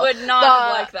stressful. Would not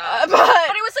have liked that.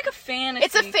 But it was like a fantasy.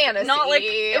 It's a fantasy. Not like,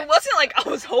 it wasn't like I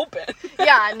was hoping.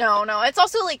 Yeah, no. It's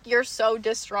also like you're so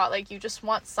distraught, like you just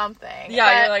want something.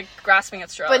 Yeah, you're like grasping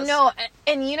at straws. But no,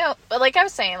 and you know, but like I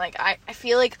was saying, like I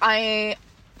feel like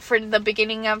for the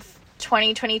beginning of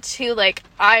 2022, like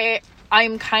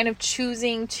I'm kind of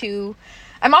choosing to,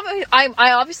 I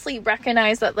obviously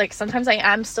recognize that, like, sometimes I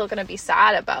am still gonna be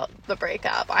sad about the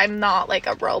breakup. I'm not like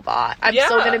a robot. I'm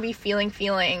still gonna be feeling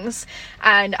feelings,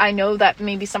 and I know that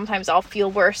maybe sometimes I'll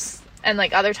feel worse, and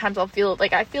like other times I'll feel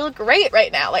like I feel great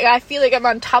right now. Like I feel like I'm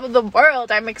on top of the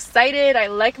world. I'm excited. I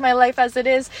like my life as it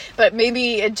is. But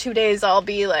maybe in 2 days I'll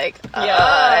be like,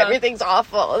 everything's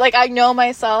awful. Like I know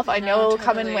myself. I know it'll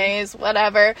come in waves,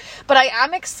 whatever. But I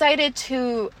am excited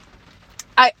to,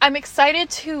 I'm excited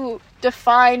to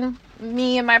define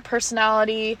me and my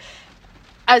personality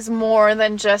as more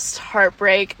than just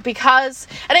heartbreak, because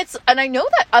and I know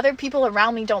that other people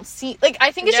around me don't see, like,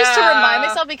 I think it's just to remind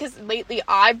myself, because lately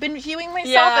I've been viewing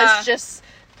myself as just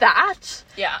that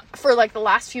for like the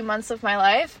last few months of my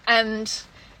life, and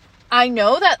I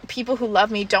know that people who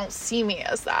love me don't see me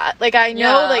as that. Like, I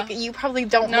know, like, you probably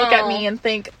don't look at me and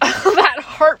think, oh, that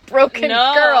heartbroken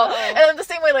girl. And in the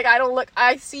same way, like,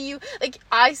 I see you, like,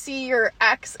 I see your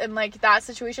ex, and, like, that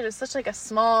situation is such, like, a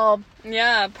small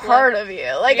part of you.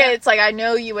 Like, it's, like, I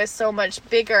know you as so much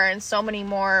bigger and so many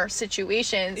more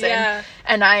situations.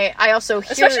 And I also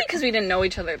hear... Especially because we didn't know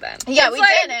each other then. Yeah, we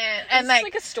didn't. And,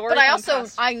 like a story. But I also,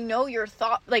 I know your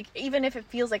thought, like, even if it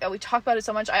feels like, oh, we talk about it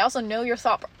so much, I also know your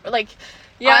thought, like,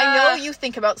 I know you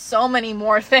think about so many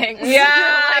more things.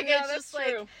 Yeah, like, it's just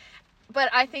true. Like, but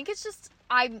I think it's just,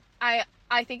 I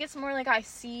think it's more like I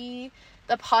see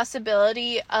the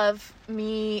possibility of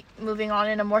me moving on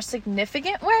in a more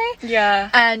significant way. Yeah.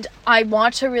 And I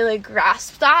want to really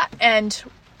grasp that, and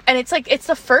it's like, it's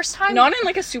the first time, not in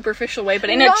like a superficial way, but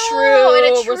in a true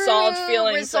resolved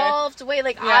feeling, way.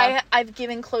 Like, I've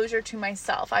given closure to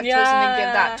myself. I've chosen to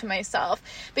give that to myself,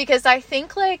 because I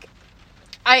think, like,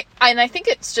 I think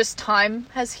it's just time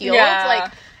has healed.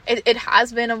 Like, it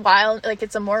has been a while. Like,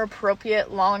 it's a more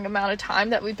appropriate long amount of time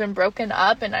that we've been broken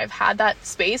up, and I've had that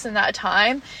space and that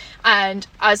time. And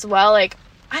as well, like,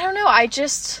 I don't know, I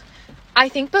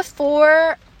think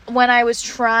before, when I was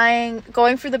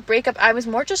going through the breakup, I was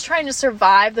more just trying to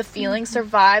survive the feelings,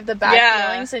 survive the bad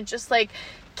feelings, and just, like,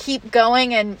 keep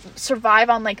going and survive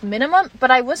on, like, minimum.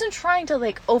 But I wasn't trying to,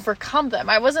 like, overcome them.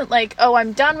 I wasn't like, oh,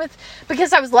 I'm done with,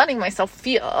 because I was letting myself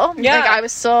feel. Like, I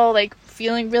was still, like,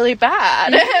 feeling really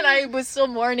bad, and I was still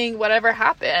mourning whatever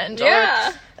happened,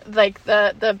 or like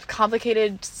the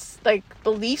complicated, like,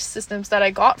 belief systems that I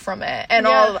got from it, and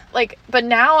all, like, but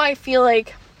now I feel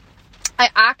like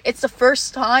it's the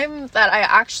first time that I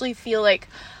actually feel like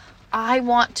I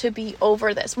want to be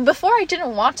over this. Before, I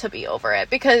didn't want to be over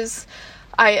it, because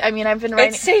I mean, I've been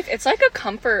writing... It's safe. It's like a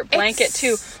comfort blanket,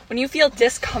 too. When you feel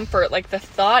discomfort, like, the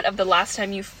thought of the last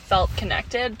time you felt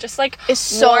connected just, like,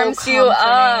 warms you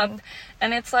up.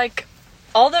 And it's like,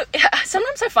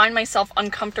 sometimes I find myself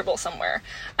uncomfortable somewhere,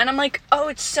 and I'm like, oh,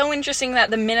 it's so interesting that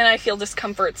the minute I feel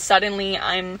discomfort, suddenly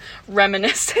I'm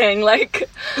reminiscing, like,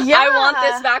 I want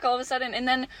this back all of a sudden. And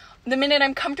then the minute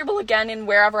I'm comfortable again in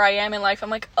wherever I am in life,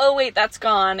 I'm like, oh, wait, that's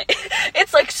gone.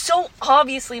 It's like, so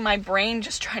obviously my brain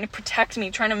just trying to protect me,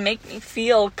 trying to make me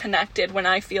feel connected when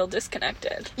I feel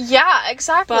disconnected. Yeah,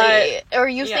 exactly. Or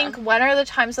you think, when are the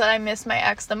times that I miss my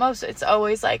ex the most? It's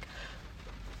always like,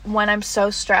 when I'm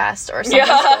so stressed, or something's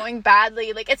going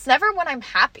badly. Like, it's never when I'm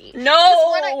happy.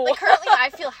 No! When currently I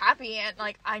feel happy, and,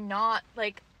 like, I'm not,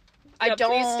 like, I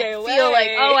don't feel like,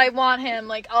 oh, I want him,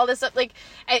 like, all this stuff, like,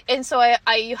 and so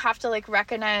you have to, like,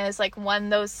 recognize, like,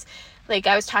 when those, like,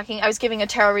 I was giving a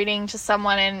tarot reading to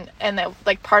someone, and that,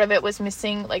 like, part of it was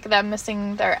missing, like, them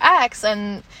missing their ex,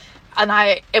 and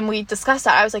we discussed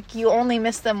that. I was like, you only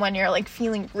miss them when you're, like,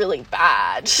 feeling really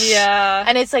bad. Yeah.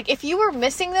 And it's like, if you were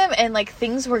missing them and, like,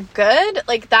 things were good,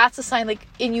 like, that's a sign, like,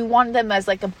 and you want them as,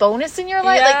 like, a bonus in your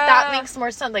life, like, that makes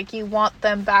more sense. Like, you want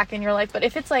them back in your life. But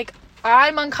if it's like,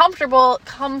 I'm uncomfortable,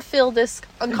 come fill this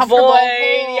uncomfortable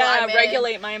void.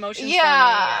 Regulate my emotions for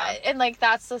me. And, like,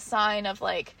 that's the sign of,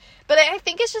 like, but I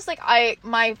think it's just, like,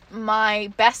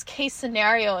 my best case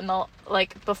scenario in the,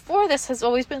 like, before this has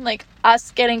always been, like,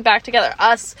 us getting back together,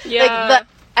 us, like, the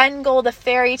end goal, the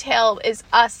fairy tale is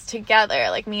us together,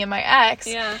 like, me and my ex,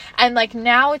 and, like,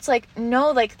 now it's like,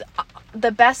 no, like,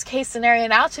 the best case scenario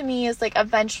now to me is like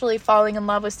eventually falling in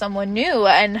love with someone new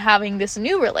and having this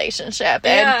new relationship.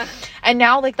 And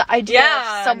now like the idea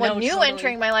of someone new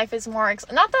entering my life is more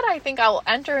not that I think I will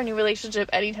enter a new relationship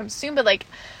anytime soon, but like,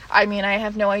 I mean, I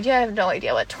have no idea. I have no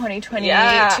idea what 2022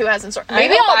 has in store.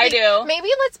 Maybe I do. Maybe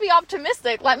let's be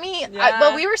optimistic. Let me.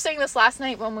 But we were saying this last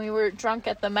night when we were drunk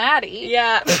at the Maddie.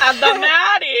 Yeah, at the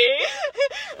Maddie.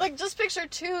 Like, just picture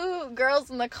two girls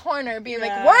in the corner being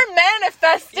like, "We're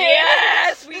manifesting."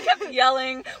 Yes, we kept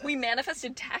yelling. We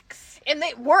manifested texts. And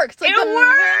it worked. Like, it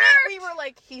worked! We were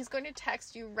like, he's going to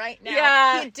text you right now.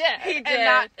 Yeah. He did.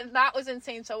 And that was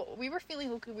insane. So we were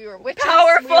feeling like we were witches.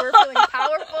 Powerful. We were feeling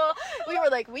powerful. We were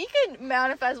like, we can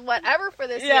manifest whatever for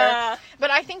this year. But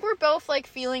I think we're both like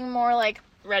feeling more like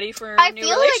ready for a new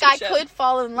relationship. Like I could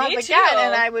fall in love again,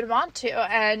 and I would want to.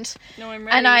 And no, I'm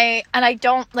ready. And I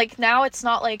don't like now. It's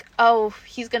not like, oh,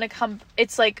 he's gonna come.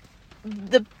 It's like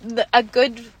a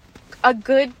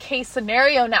good case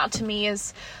scenario now to me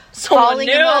is falling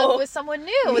in love with someone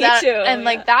new. Me too. And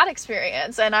like that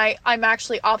experience, and I'm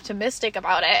actually optimistic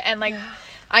about it. And like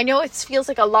I know it feels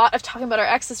like a lot of talking about our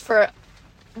exes for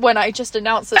when I just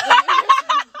announced it.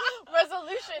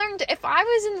 Resolution. If I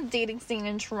was in the dating scene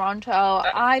in Toronto,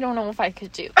 I don't know if I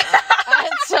could do that.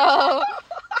 And so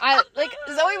I like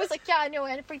Zoe was like, yeah, I know.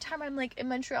 And every time I'm like in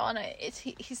Montreal and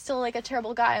he's still like a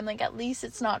terrible guy, I'm like, at least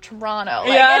it's not Toronto. Like,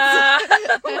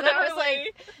 and I was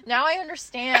like, now I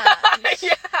understand.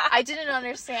 I didn't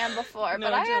understand before,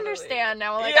 but I understand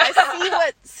now. Like I see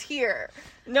what's here.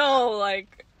 No,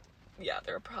 like,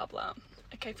 they're a problem.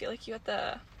 Like I feel like you had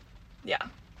the,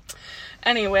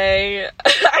 Anyway,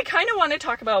 I kind of want to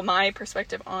talk about my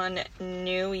perspective on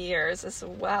New Year's as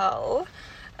well.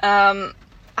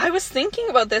 I was thinking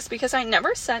about this because I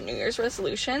never set New Year's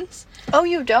resolutions. Oh,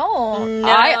 you don't? No.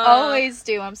 I always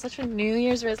do. I'm such a New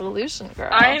Year's resolution girl.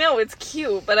 I know, it's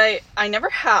cute, but I never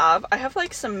have. I have,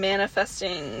 like, some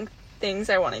manifesting things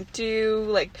I want to do,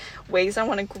 like, ways I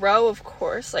want to grow, of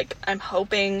course. Like, I'm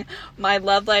hoping my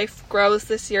love life grows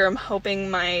this year. I'm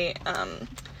hoping my,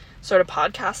 sort of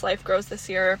podcast life grows this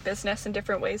year. Business in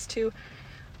different ways, too.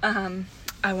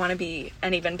 I want to be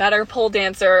an even better pole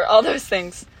dancer, all those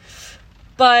things.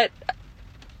 But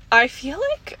I feel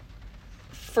like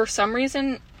for some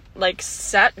reason, like,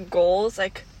 set goals,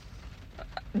 like,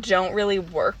 don't really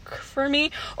work for me.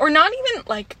 Or not even,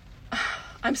 like,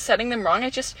 I'm setting them wrong.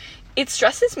 It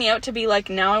stresses me out to be like,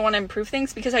 now I want to improve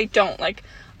things, because I don't. Like,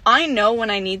 I know when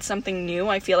I need something new,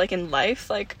 I feel like in life,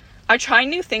 like, I try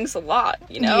new things a lot,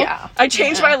 you know? Yeah. I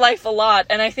change my life a lot,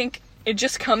 and I think it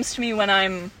just comes to me when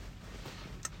I'm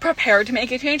prepared to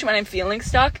make a change, when I'm feeling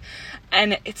stuck.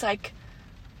 And it's like,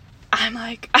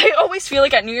 I always feel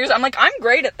like at New Year's, I'm like, I'm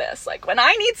great at this. Like, when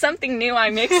I need something new, I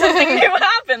make something new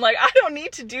happen. Like, I don't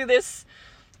need to do this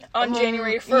on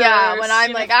January 1st. Yeah, when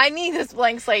I'm like, I need this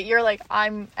blank slate, you're like,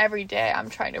 every day I'm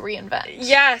trying to reinvent.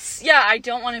 Yes, yeah, I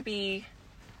don't want to be,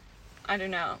 I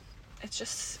don't know.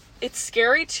 It's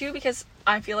scary too, because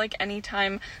I feel like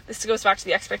anytime, this goes back to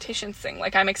the expectations thing,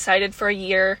 like, I'm excited for a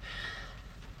year,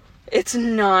 it's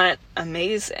not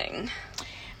amazing.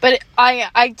 But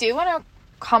I do want to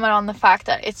comment on the fact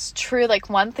that it's true. Like,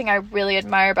 one thing I really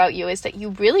admire about you is that you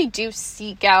really do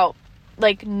seek out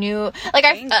like new, like,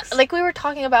 like we were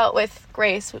talking about with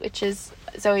Grace, which is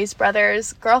Zoe's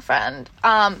brother's girlfriend.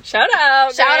 Shout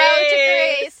out to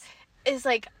Grace. Is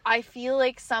like, I feel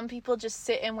like some people just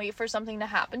sit and wait for something to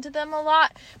happen to them a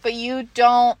lot, but you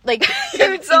don't, like,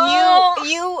 you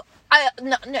don't.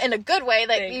 No, in a good way,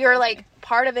 that you're like,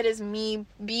 part of it is me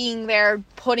being there,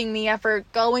 putting the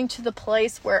effort, going to the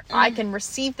place where I can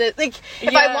receive the, like,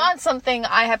 if I want something,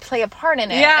 I have to play a part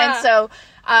in it. And so,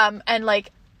 and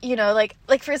like, you know,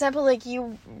 like for example, like,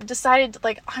 you decided,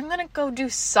 like, I'm gonna go do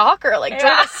soccer, like,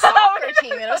 join a soccer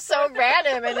team. It was so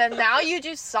random. And then now you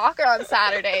do soccer on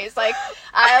Saturdays. Like,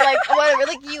 I like, whatever,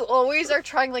 like, you always are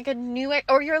trying, like, a new,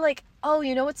 or you're like, oh,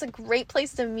 you know, it's a great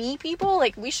place to meet people.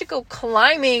 Like, we should go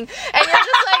climbing. And you're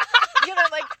just like, you know,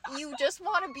 like, you just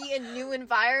want to be in new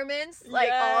environments, like,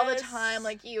 all the time.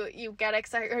 Like, you get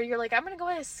excited, or you're like, I'm gonna go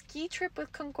on a ski trip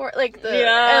with Concord, like, and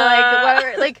like,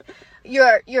 whatever, like,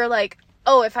 you're like,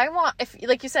 oh, if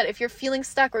like you said, if you're feeling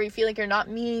stuck, or you feel like you're not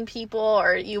meeting people,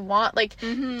 or you want, like,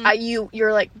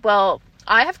 you're like, well,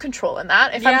 I have control in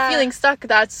that. If I'm feeling stuck,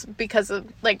 that's because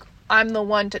of, like, I'm the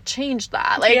one to change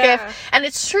that. Like, and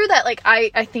it's true that, like,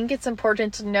 I think it's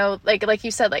important to know, like you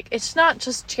said, like, it's not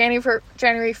just January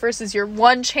 1st is your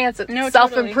one chance at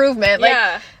self-improvement.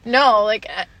 Like, no, like,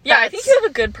 I think you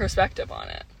have a good perspective on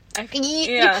it.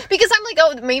 Yeah. Because I'm like,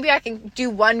 oh, maybe I can do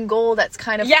one goal that's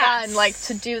kind of fun, like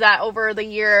to do that over the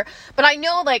year. But I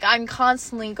know, like, I'm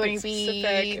constantly going to be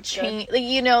like,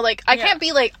 you know, like I can't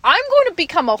be like, I'm going to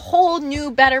become a whole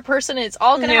new better person and it's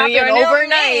all going to happen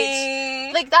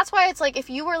overnight. Like, that's why it's like, if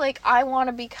you were like, I want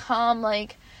to become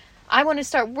like, I want to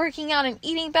start working out and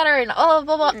eating better and blah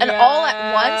blah blah and all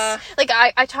at once. Like,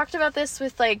 I talked about this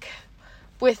with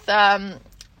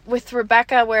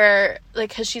Rebecca, where like,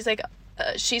 because she's like,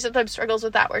 she sometimes struggles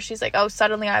with that, where she's like, oh,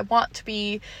 suddenly I want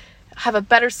to have a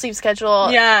better sleep schedule,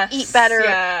 eat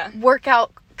better, work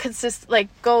out like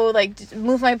go like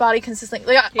move my body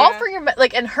consistently, like all for your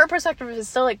like. And her perspective is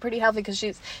still like pretty healthy, because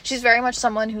she's very much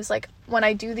someone who's like, when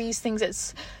I do these things,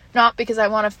 it's not because I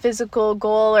want a physical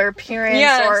goal or appearance,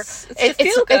 or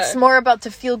it's more about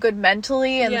to feel good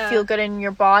mentally and feel good in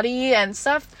your body and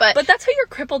stuff. But that's how you're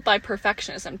crippled by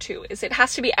perfectionism too, is it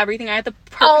has to be everything I have to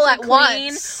perfectly all at clean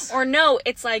once. Or no,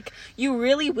 it's like, you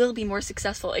really will be more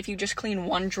successful if you just clean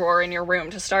one drawer in your room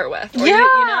to start with. Or you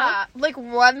know? Like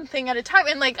one thing at a time.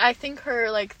 And like, I think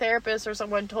her like therapist or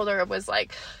someone told her, it was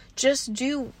like, just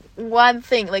do one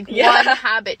thing, like one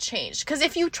habit change. Because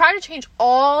if you try to change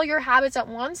all your habits at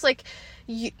once, like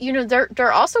you know, there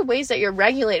are also ways that you're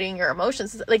regulating your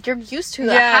emotions. Like, you're used to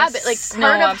a habit. Like,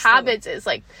 part of habits is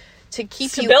like to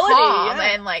keep you calm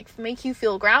and like make you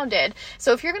feel grounded.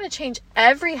 So if you're going to change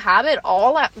every habit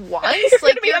all at once,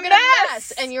 like, you're going to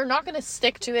mess, and you're not going to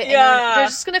stick to it. And you're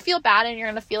just going to feel bad, and you're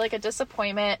going to feel like a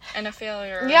disappointment and a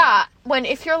failure. Yeah. When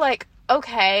if you're like,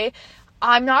 okay,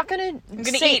 I'm gonna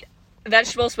eat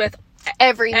vegetables with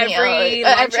every meal,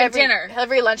 lunch and dinner.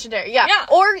 Every lunch and dinner. Yeah.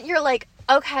 Or you're like,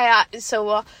 okay,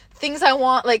 so things I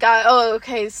want, like,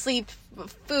 sleep,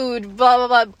 food, blah,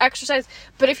 blah, blah, exercise.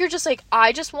 But if you're just like,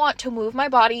 I just want to move my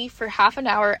body for half an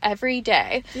hour every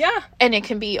day. Yeah. And it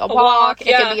can be a walk, it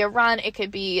can be a run, it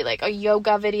could be like a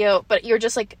yoga video, but you're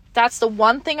just like, that's the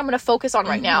one thing I'm going to focus on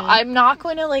right now. I'm not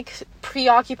going to like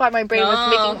preoccupy my brain with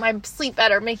making my sleep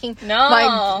better, making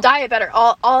my diet better,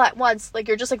 all at once. Like,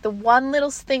 you're just like, the one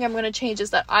little thing I'm going to change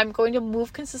is that I'm going to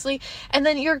move consistently. And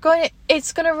then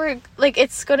it's going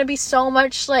to be so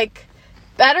much like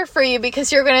better for you,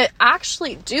 because you're going to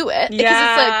actually do it.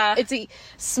 Because it's a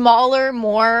smaller,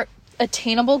 more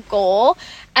attainable goal,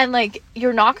 and like,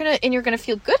 you're gonna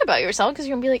feel good about yourself, because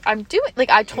you're gonna be like, I'm doing, like,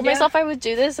 I told myself I would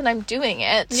do this and I'm doing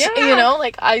it. You know,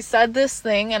 like, I said this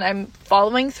thing and I'm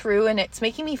following through, and it's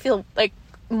making me feel like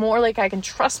more like I can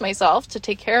trust myself to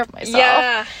take care of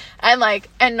myself and like,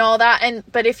 and all that.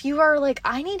 But if you are like,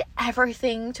 I need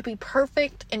everything to be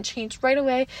perfect and change right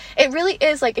away, it really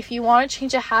is like, if you want to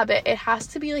change a habit, it has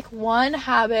to be like one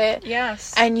habit.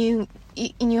 And you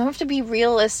have to be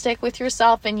realistic with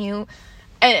yourself, and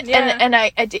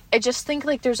I just think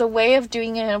like, there's a way of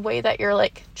doing it in a way that you're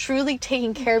like truly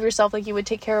taking care of yourself, like you would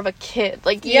take care of a kid,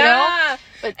 like, you know.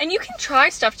 And you can try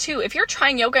stuff too. If you're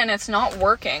trying yoga and it's not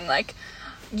working, like,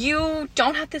 you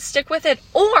don't have to stick with it,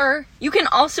 or you can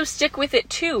also stick with it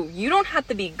too. You don't have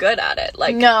to be good at it.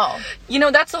 Like, no, you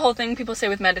know, that's the whole thing people say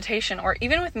with meditation, or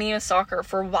even with me with soccer.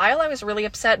 For a while I was really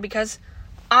upset because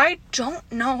I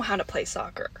don't know how to play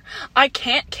soccer. I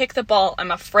can't kick the ball.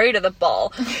 I'm afraid of the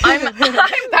ball. I'm bad. Me.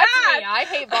 I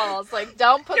hate balls. Like,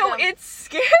 don't put them. It's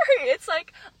scary. It's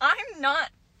like, I'm not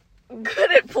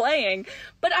good at playing.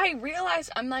 But I realize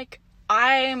I'm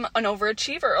an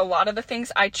overachiever. A lot of the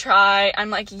things I try, I'm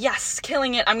like, yes,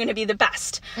 killing it. I'm going to be the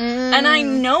best. And I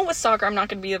know with soccer, I'm not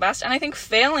going to be the best. And I think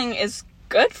failing is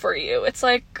good for you. It's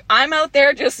like, I'm out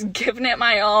there just giving it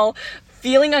my all,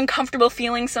 feeling uncomfortable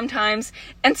feelings sometimes,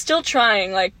 and still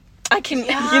trying. Like, I can, you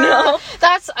know.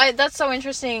 That's so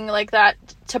interesting, like, that,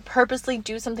 to purposely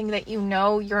do something that you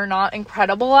know you're not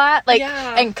incredible at, like,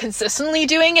 and consistently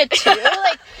doing it too.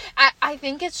 Like, I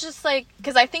think it's just like,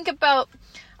 because I think about,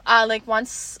 like,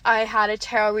 once I had a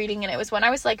tarot reading, and it was when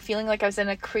I was like feeling like I was in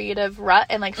a creative rut,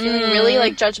 and like feeling really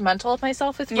like judgmental of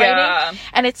myself with writing.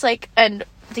 And it's like, and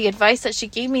the advice that she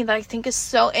gave me that I think is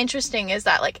so interesting is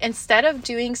that, like, instead of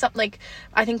doing something, like,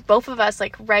 I think both of us,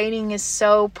 like, writing is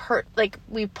so like,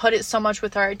 we put it so much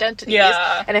with our identities.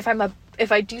 And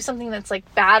if I do something that's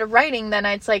like bad writing, then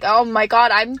it's like, oh my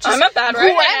god, I'm a bad writer. Who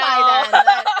am I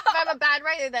then? If I'm a bad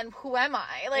writer, then who am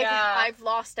I? Like, I've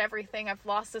lost everything. I've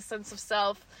lost the sense of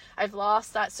self. I've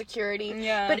lost that security.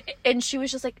 And she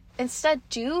was just like, instead,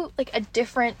 do like a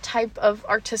different type of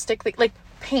artistic, like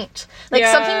paint, like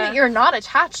something that you're not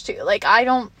attached to. Like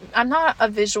I'm not a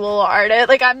visual artist,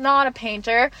 like I'm not a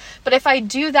painter, but if I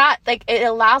do that, like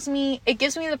it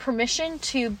gives me the permission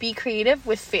to be creative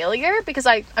with failure, because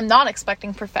I'm not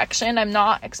expecting perfection. I'm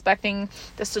not expecting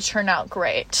this to turn out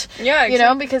great. Yeah, exactly. You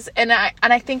know, because and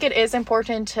I think it is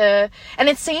important to, and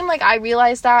it seemed like I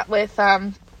realized that with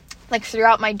like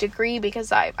throughout my degree,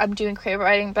 because I'm doing creative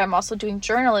writing, but I'm also doing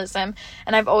journalism,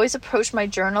 and I've always approached my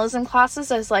journalism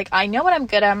classes as like, I know what I'm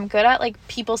good at. I'm good at like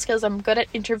people skills. I'm good at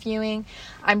interviewing.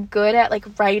 I'm good at like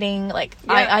writing. Like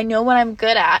I know what I'm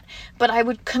good at, but I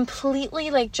would completely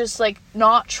like just like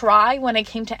not try when it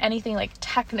came to anything like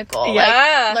technical,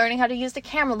 like learning how to use the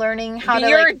camera, learning how to.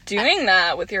 You're like, doing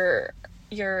that with your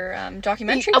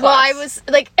documentary class. Well, I was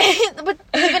like, but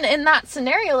even in that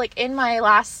scenario, like in my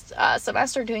last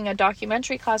semester doing a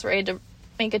documentary class where I had to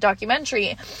make a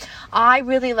documentary, I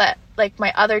really let like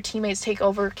my other teammates take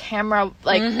over camera,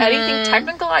 like anything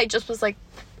technical. I just was like,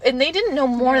 and they didn't know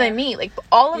more than me. Like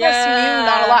all of us knew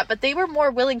not a lot, but they were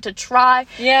more willing to try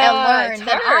and learn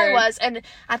than I was. And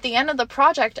at the end of the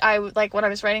project, I like when I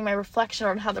was writing my reflection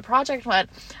on how the project went,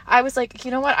 I was like,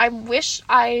 you know what? I wish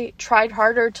I tried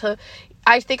harder to.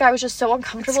 I think I was just so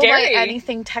uncomfortable by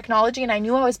anything technology, and I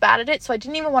knew I was bad at it, so I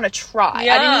didn't even want to try. I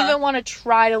didn't even want to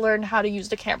try to learn how to use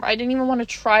the camera. I didn't even want to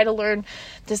try to learn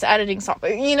this editing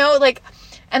software, you know, like,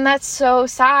 and that's so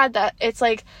sad that it's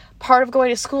like part of going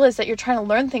to school is that you're trying to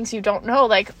learn things you don't know.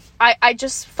 Like, I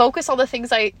just focus on the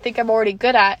things I think I'm already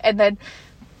good at, and then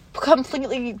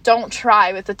completely don't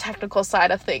try with the technical side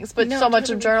of things, but so much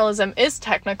of journalism is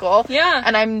technical,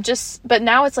 and I'm just, but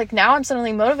now it's like, now I'm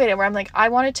suddenly motivated where I'm like, I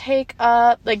want to take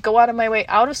like go out of my way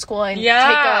out of school and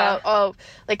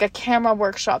take a camera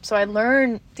workshop, so I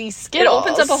learn these skills. It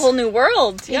opens up a whole new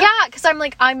world. Because I'm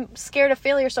like, I'm scared of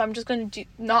failure, so I'm just going to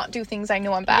not do things I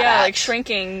know I'm bad at. Like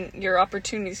shrinking your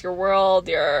opportunities, your world,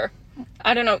 your,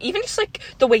 I don't know, even just like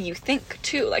the way you think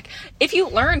too. Like if you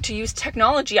learn to use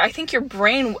technology, I think your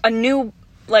brain,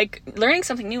 learning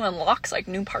something new unlocks like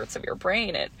new parts of your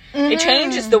brain. It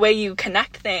changes the way you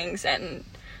connect things and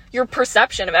your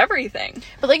perception of everything.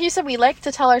 But like you said, we like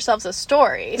to tell ourselves a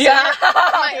story. So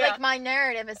my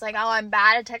narrative is like, oh, I'm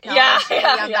bad at technology.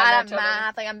 I'm bad at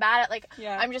math. Like I'm bad at like,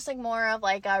 I'm just like more of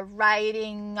like a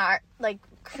writing art, like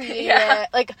creative,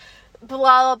 like blah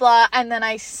blah blah, and then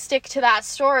I stick to that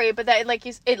story, but that like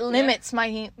it limits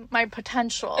my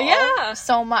potential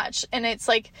so much. And it's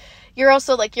like you're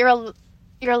also like you're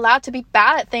allowed to be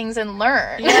bad at things and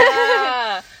learn.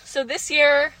 So this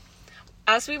year,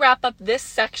 as we wrap up this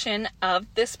section of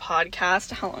this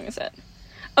podcast, how long is it?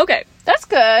 Okay, that's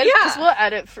good, because we'll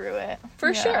edit through it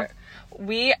for sure.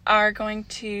 We are going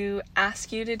to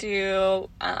ask you to do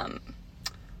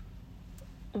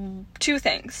 2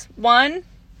 things. One,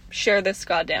 share this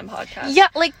goddamn podcast. Yeah,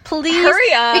 like please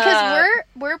hurry up, because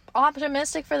we're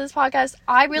optimistic for this podcast.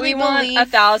 I really believe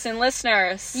 1,000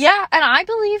 listeners. Yeah, and I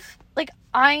believe like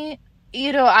I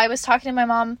was talking to my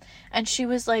mom, and she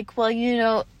was like, well, you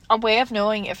know, a way of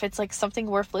knowing if it's like something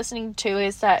worth listening to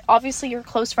is that obviously your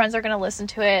close friends are going to listen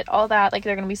to it, all that, like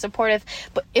they're going to be supportive,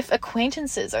 but if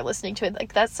acquaintances are listening to it,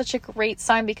 like that's such a great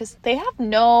sign, because they have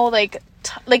no like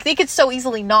like they could so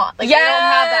easily not, like they don't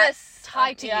have that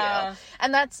tie to you,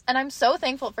 and I'm so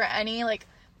thankful for any like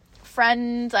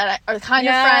friend that or kind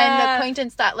of friend,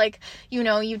 acquaintance that like, you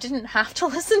know, you didn't have to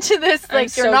listen to this,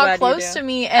 like you're not close to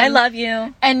me, and I love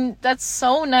you, and that's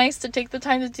so nice to take the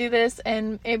time to do this,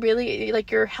 and it really like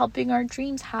you're helping our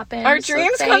dreams happen. Our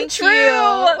dreams come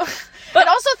true. But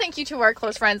also thank you to our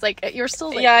close friends, like you're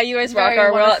still like, you guys rock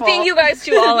our world. Thank you guys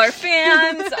to all our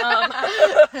fans.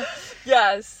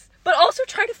 Yes, but also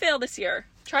try to fail this year.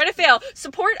 Try to fail.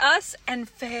 Support us and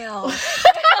fail.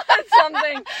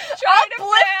 Something. Try to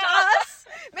fail. Us.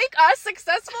 Make us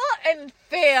successful and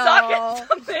fail. Suck at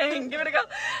something. Give it a go.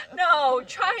 No,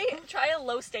 try a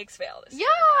low stakes fail this year,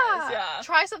 guys. Yeah.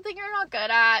 Try something you're not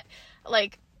good at.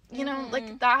 Like, you know,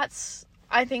 like that's,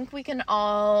 I think we can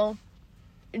all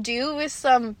do with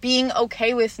some being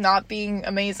okay with not being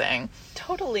amazing.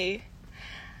 Totally.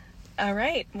 All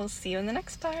right. We'll see you in the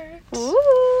next part.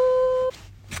 Ooh.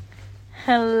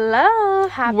 Hello.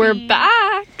 We're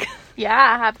back.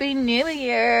 Yeah, Happy New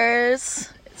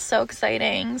Year's. It's so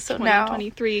exciting. So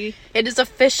 2023. Now it is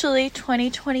officially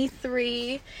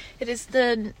 2023. It is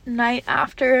the night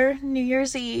after New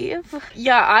Year's Eve.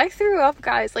 Yeah, I threw up,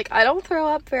 guys. Like, I don't throw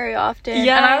up very often.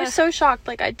 Yeah. And I was so shocked.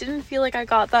 Like, I didn't feel like I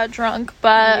got that drunk,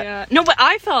 but... Yeah. No, but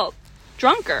I felt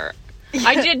drunker.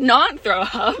 I did not throw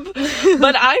up,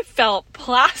 but I felt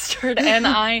plastered, and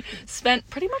I spent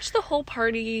pretty much the whole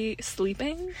party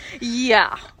sleeping.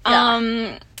 Yeah.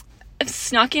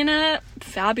 snuck in a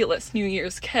fabulous New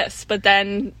Year's kiss, but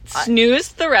then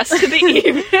snoozed the rest of the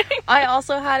evening. I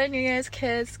also had a New Year's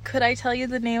kiss. Could I tell you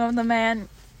the name of the man?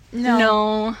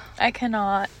 No. I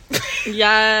cannot.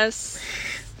 Yes.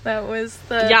 That was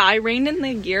the... Yeah, I reined in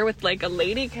the gear with, like, a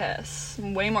lady kiss.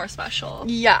 Way more special.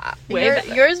 Yeah.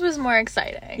 Yours was more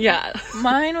exciting. Yeah.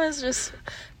 Mine was just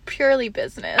purely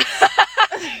business.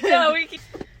 No,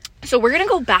 so we're gonna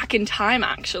go back in time,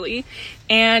 actually,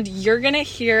 and you're gonna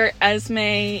hear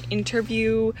Esme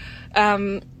interview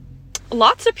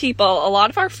lots of people, a lot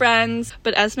of our friends,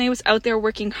 but Esme was out there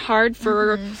working hard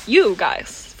for you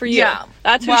guys, for you. Yeah.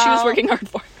 That's who she was working hard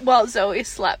for. Well, Zoe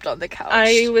slept on the couch.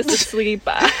 I was asleep.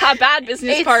 A bad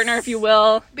business partner, if you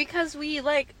will. Because we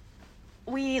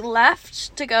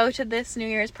left to go to this New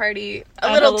Year's party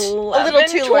a little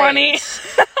too late.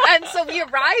 And so we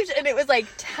arrived and it was like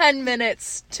 10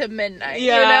 minutes to midnight.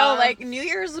 Yeah. You know, like New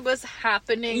Year's was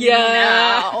happening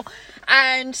now.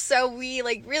 And so we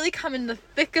like really come in the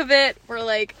thick of it. We're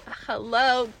like,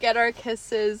 hello, get our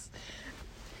kisses.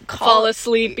 Fall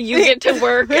asleep. You get to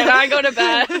work and I go to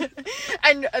bed.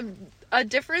 And a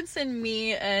difference in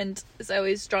me and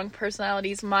Zoe's drunk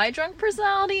personalities. My drunk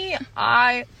personality,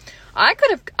 I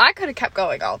could have kept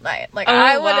going all night. Like,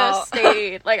 I would have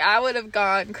stayed. Like, I would have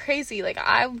gone crazy. Like,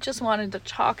 I just wanted to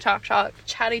talk,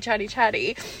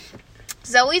 chatty.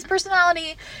 Zoe's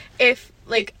personality, if,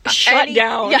 like... Shut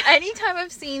down. Yeah, anytime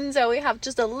I've seen Zoe have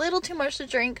just a little too much to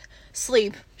drink,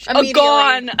 sleep. Immediately.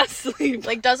 Gone. Asleep.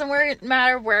 Like, doesn't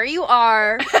matter where you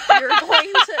are, you're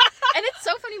going to... And it's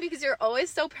so funny because you're always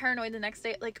so paranoid the next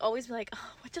day. Like, always be like, oh,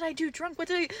 what did I do drunk? What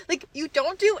did I... Like, you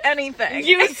don't do anything.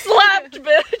 You slept,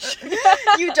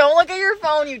 bitch. You don't look at your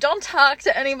phone. You don't talk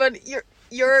to anybody.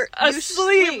 You're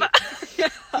asleep.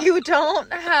 You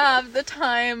don't have the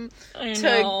time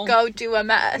to go do a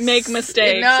mess. Make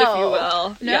mistakes, if you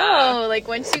will. No, like,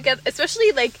 once you get...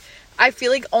 Especially, like, I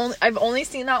feel like I've only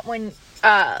seen that when,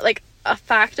 like, a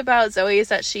fact about Zoe is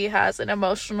that she has an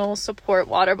emotional support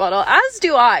water bottle, as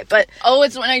do I, but... Oh,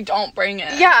 it's when I don't bring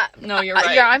it. Yeah. No, you're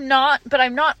right. Yeah, I'm not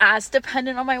as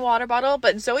dependent on my water bottle,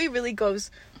 but Zoe really goes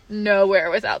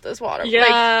nowhere without this water bottle.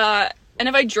 Yeah, like, and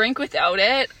if I drink without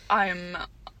it,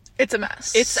 it's a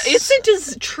mess.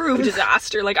 It's a true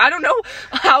disaster. Like, I don't know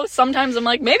how sometimes I'm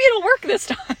like, maybe it'll work this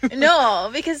time. No,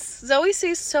 because Zoe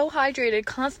stays so hydrated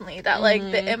constantly that, like,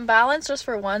 the imbalance just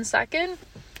for 1 second...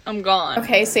 I'm gone.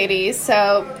 Okay, Sadie,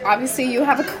 so obviously you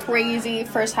have a crazy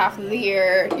first half of the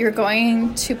year. You're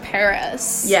going to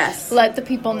Paris. Yes. Let the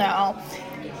people know.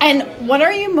 And what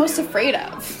are you most afraid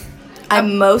of?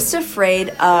 I'm most afraid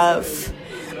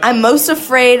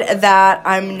that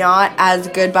I'm not as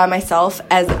good by myself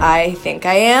as I think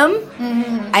I am.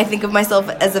 Mm-hmm. I think of myself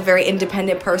as a very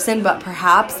independent person, but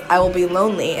perhaps I will be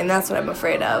lonely, and that's what I'm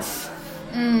afraid of.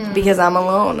 Because I'm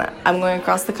alone. I'm going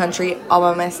across the country all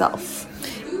by myself.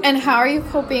 And how are you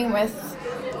coping with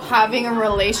having a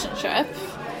relationship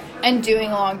and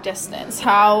doing long distance?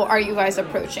 How are you guys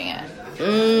approaching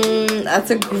it?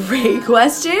 That's a great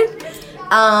question.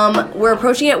 We're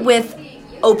approaching it with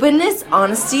openness,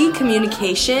 honesty,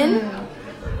 communication.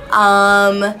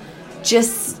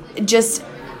 Just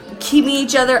keeping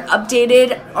each other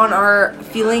updated on our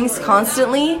feelings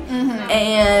constantly,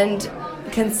 and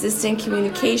consistent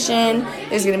communication.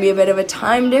 There's going to be a bit of a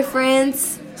time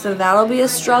difference, so that'll be a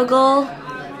struggle.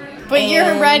 But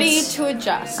you're ready to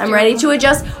adjust. I'm ready to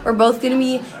adjust. We're both going to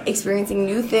be experiencing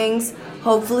new things.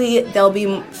 Hopefully they'll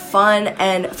be fun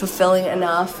and fulfilling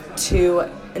enough to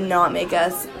not make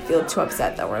us feel too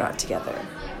upset that we're not together.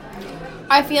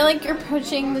 I feel like you're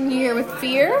approaching the new year with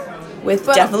fear.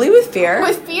 Definitely with fear.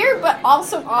 With fear, but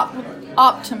also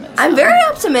optimism. I'm very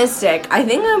optimistic.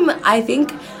 I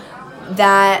think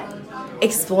that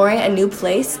exploring a new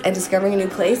place and discovering a new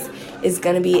place is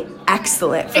going to be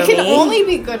excellent for me. It can only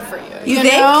be good for you. You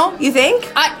think? Know? You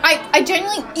think? I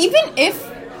genuinely, even if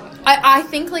I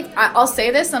think, like, I'll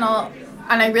say this and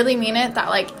I really mean it, that,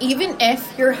 like, even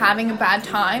if you're having a bad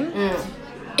time,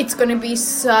 it's going to be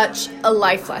such a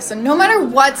life lesson. No matter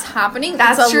what's happening,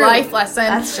 it's a life lesson.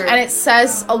 That's true. And it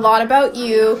says a lot about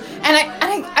you.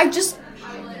 And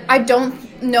I don't,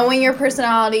 knowing your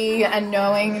personality and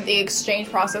knowing the exchange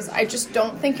process, I just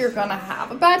don't think you're going to have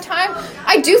a bad time.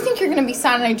 I do think you're going to be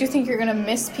sad, and I do think you're going to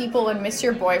miss people and miss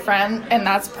your boyfriend, and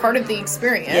that's part of the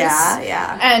experience.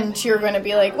 Yeah. And you're going to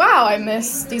be like, wow, I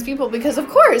miss these people, because of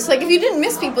course, like, if you didn't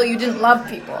miss people, you didn't love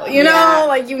people, you know?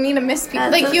 Like, you need to miss people.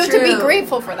 That's like, you have to be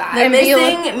grateful for that. The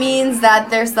missing means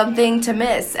that there's something to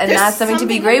miss, and that's something to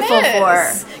be grateful for.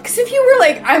 Because if you were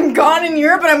like, I'm gone in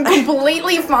Europe and I'm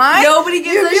completely fine, nobody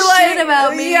gives a shit about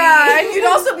about me. Yeah, and you'd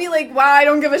also be like, wow, I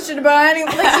don't give a shit about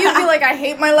anyone. Like, you'd be like, I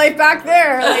hate my life back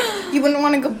there. Like, you wouldn't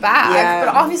want to go back. Yeah.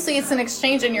 But obviously, it's an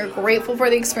exchange, and you're grateful for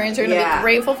the experience. You're going to be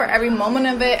grateful for every moment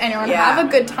of it, and you're going to have a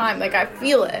good time. Like, I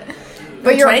feel it.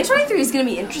 But 2023 is going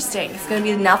to be interesting. It's going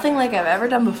to be nothing like I've ever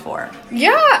done before.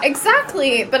 Yeah,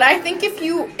 exactly. But I think if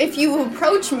you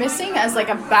approach missing as like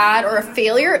a bad or a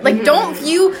failure, like don't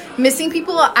view missing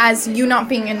people as you not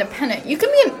being independent. You can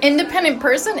be an independent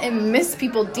person and miss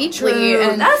people deeply.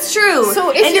 And that's true.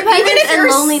 So if independence and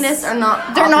loneliness are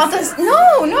not. They're not this.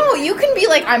 No. You can be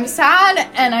like, I'm sad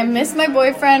and I miss my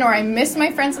boyfriend, or I miss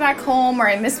my friends back home, or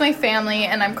I miss my family,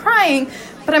 and I'm crying.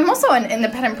 But I'm also an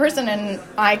independent person, and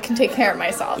I can take care of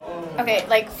myself. Okay,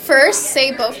 like, first,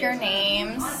 say both your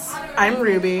names. I'm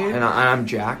Ruby. And I'm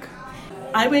Jack.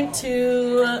 I went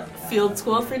to field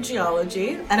school for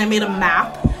geology, and I made a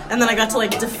map, and then I got to,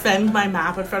 like, defend my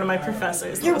map in front of my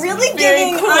professors. You're really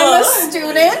very getting, cool. I'm a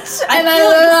student, and I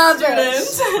love it.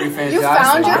 Pretty fantastic. You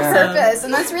found your purpose,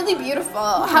 and that's really beautiful.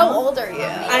 How old are you?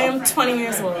 I am 20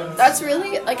 years old. That's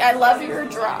really, like, I love your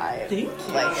drive. Thank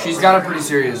you. Like, She's got a pretty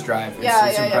serious drive. It's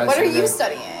yeah. What are you impressive.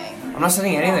 studying? I'm not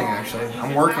studying anything, actually.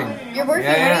 I'm working. You're working?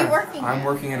 Yeah. What are you working I'm in?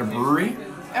 working at a brewery.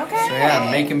 Okay. So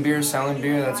yeah, making beer, selling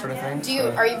beer, that sort of thing.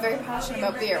 Are you very passionate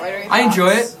about beer? What are your I thoughts? enjoy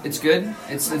it. It's good.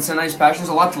 It's a nice passion. There's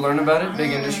a lot to learn about it.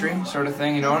 Big industry sort of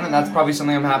thing, you know, and that's probably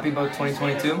something I'm happy about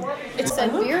 2022. It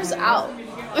said beer's out.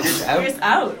 It's out. It's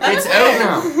out. It's out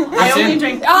now. I It's only in.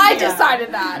 drink I tequila.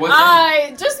 decided that.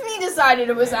 What's Me decided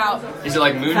it was out. Is it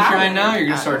like moonshine now? You're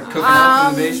gonna start cooking up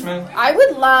in the basement? I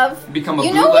would love. Become a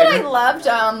You know what I bootlegger?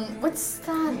 loved? What's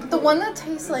that? The one that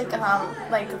tastes like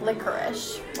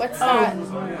licorice. What's that?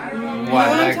 What? what I'm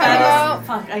Like, talking about?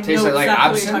 Fuck, I know Tastes like exactly what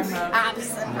absinthe? you're talking about.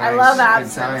 Absinthe. Nice. I love Good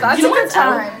absinthe. time. That's You know a good what's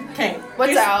out? time. Okay.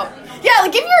 What's here's- out? Yeah,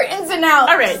 like give your ins and outs.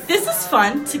 All right, this is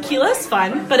fun. Tequila is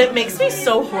fun, but it makes me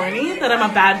so horny that I'm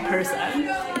a bad person.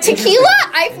 Tequila?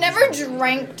 I've never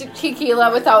drank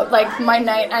tequila without like my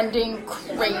night ending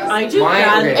crazy. I do My-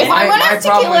 bad. okay, If my- I want to my have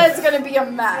problem tequila, with- it's gonna be a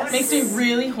mess. Makes me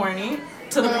really horny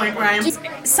to the point where I'm.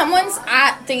 Someone's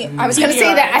at the. I was gonna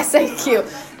say the SAQ,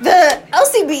 the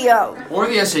LCBO, Or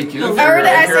the SAQ. If or you're,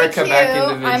 the if you're a SAQ. Quebec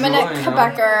individual. I'm a you know.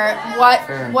 Quebecer.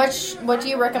 Fair. What do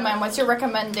you recommend? What's your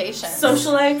recommendation?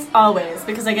 Socialites always,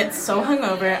 because I get so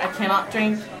hungover, I cannot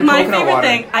drink. My coconut favorite water.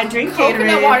 thing, I drink Coconut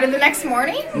Gatorade. water the next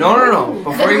morning. No.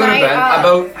 Before you go to night bed, of.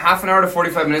 about half an hour to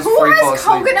 45 minutes Who before you fall has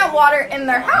asleep. coconut water in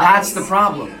their house? That's the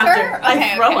problem. After I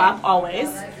Okay, throw okay. up always,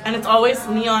 and it's always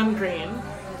neon green.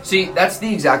 See, that's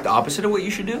the exact opposite of what you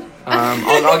should do.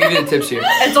 I'll give you the tips here.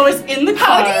 It's always in the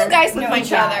car. How do you guys with know my each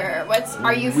dad. other?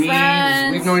 Are you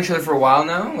friends? We've known each other for a while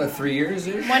now, like 3 years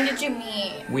ish. When did you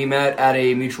meet? We met at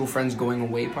a mutual friend's going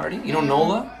away party. You know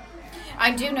Nola?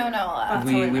 I do know Noah.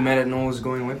 We met at Nola's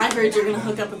going away I party. heard you're gonna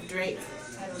hook up with Drake.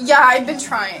 Yeah, I've been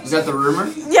trying. Is that the rumor?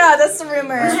 Yeah, that's the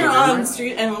rumor. You're on the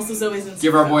street, and also Zoe's in.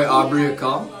 Give our boy Aubrey a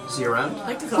call. Is he around? I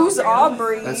like to call Who's him.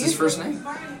 Aubrey? That's his first name.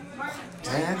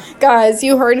 Yeah. Guys,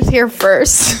 you heard it here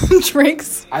first.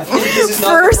 Drake's. I think this is not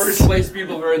First- the first place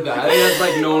people heard that. I think that's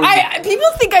like known. People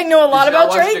think I know a lot Did you not about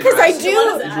watch Drake because I Degrassi? do.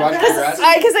 What is Did you watch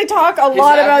Degrassi? Because I talk a His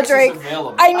lot about address is Drake.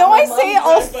 available. I know I say,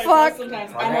 oh Love Drake, fuck.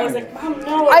 sometimes. I'm always like, Mom,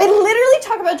 no. I literally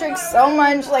talk about Drake so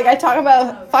much. Like, I talk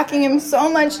about fucking him so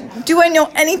much. Do I know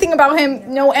anything about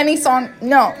him? Know any song?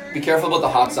 No. Be careful about the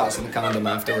hot sauce in the condom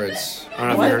afterwards. I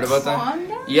don't know if you heard about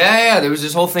that. Yeah, there was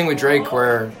this whole thing with Drake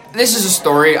where this is a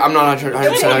story. I'm not 100%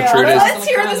 how true it is. Let's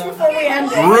hear this before we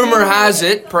end it. Rumor has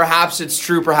it, perhaps it's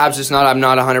true, perhaps it's not. I'm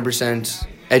not 100%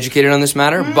 educated on this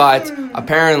matter, but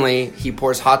apparently he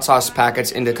pours hot sauce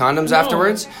packets into condoms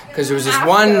afterwards because there was this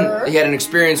one. He had an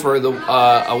experience where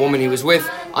a woman he was with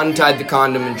untied the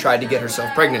condom and tried to get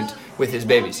herself pregnant with his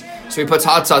babies. So he puts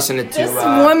hot sauce in it to. This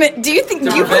woman, do you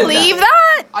prevent believe that.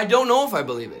 that? I don't know if I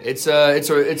believe it. It's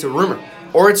a rumor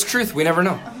or it's truth. We never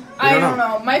know. I don't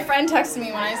know. My friend texted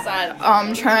me when I said,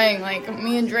 I'm trying, like,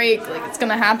 me and Drake, like, it's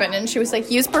gonna happen. And she was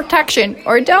like, use protection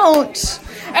or don't.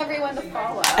 Everyone to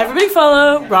follow. Everybody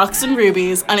follow Rocks and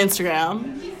Rubies on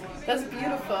Instagram. That's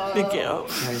beautiful. Thank you.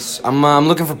 Nice. I'm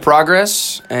looking for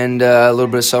progress and a little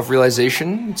bit of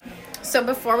self-realization. So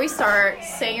before we start,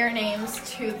 say your names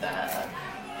to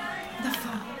the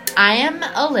phone. I am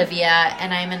Olivia,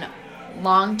 and I'm a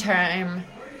long-term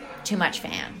Too Much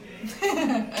fan.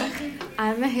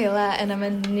 I'm Mahela, and I'm a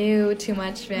new Too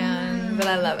Much fan, but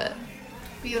I love it.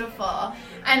 Beautiful.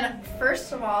 And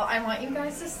first of all, I want you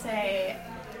guys to say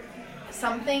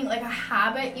something, like a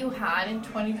habit you had in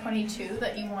 2022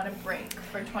 that you want to break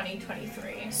for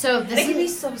 2023. So And this it can be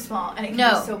is so small and it can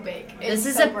No. be so big. this It's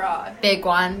is so a broad. big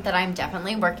one that I'm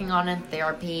definitely working on in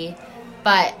therapy.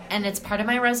 And it's part of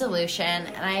my resolution,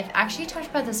 and I've actually talked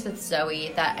about this with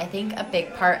Zoe, that I think a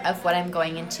big part of what I'm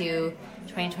going into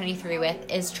 2023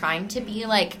 with is trying to be,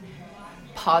 like,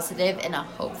 positive in a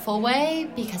hopeful way,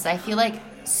 because I feel like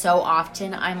so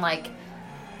often I'm, like,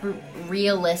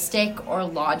 realistic or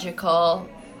logical,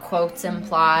 quotes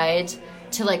implied,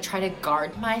 to, like, try to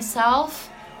guard myself.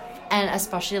 And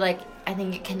especially, like, I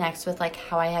think it connects with, like,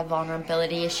 how I have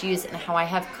vulnerability issues and how I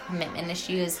have commitment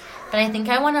issues. But I think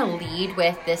I want to lead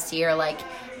with this year, like,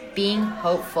 being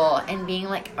hopeful and being,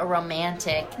 like, a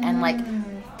romantic and, like,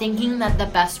 thinking that the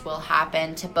best will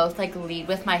happen, to both, like, lead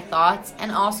with my thoughts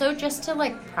and also just to,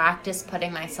 like, practice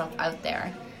putting myself out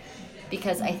there.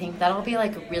 Because I think that'll be,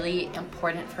 like, really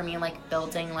important for me, like,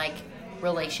 building, like,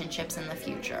 relationships in the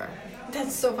future.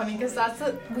 That's so funny, because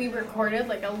we recorded,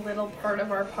 like, a little part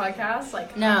of our podcast,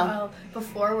 like,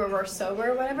 before where we're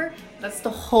sober or whatever. That's the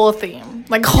whole theme.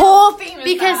 Like, whole theme is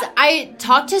because that. I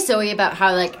talked to Zoe about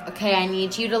how, like, okay, I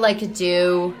need you to, like,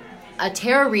 do a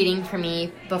tarot reading for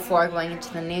me before going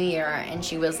into the new year. And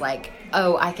she was like,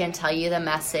 oh, I can tell you the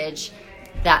message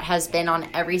that has been on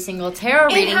every single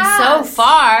tarot reading so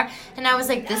far. And I was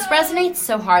like, this resonates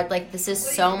so hard. Like, this is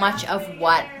so much of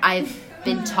what I've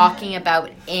been talking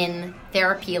about in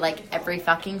therapy, like, every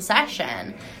fucking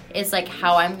session. Is, like,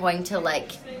 how I'm going to,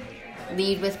 like,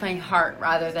 lead with my heart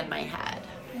rather than my head.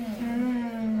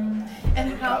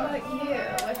 And how about you?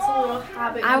 What's a little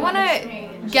habit I you want to to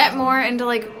change? get more into,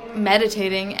 like,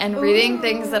 meditating and reading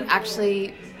things that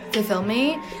actually fulfill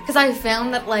me. Because I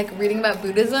found that, like, reading about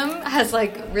Buddhism has,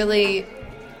 like, really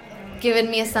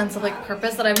given me a sense of, like,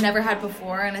 purpose that I've never had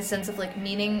before, and a sense of, like,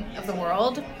 meaning of the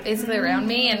world basically around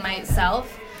me and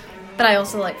myself. But I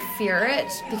also, like, fear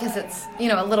it because it's, you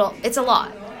know, it's a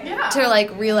lot to, like,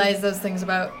 realize those things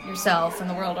about yourself and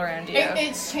the world around you.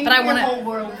 It's changing your whole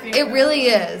world view. It really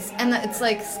is. And it's,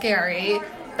 like, scary,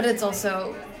 but it's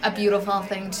also a beautiful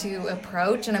thing to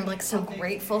approach, and I'm, like, so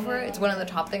grateful for it. It's one of the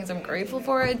top things I'm grateful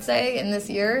for, I'd say, in this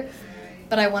year.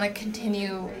 But I want to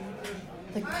continue,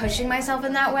 like, pushing myself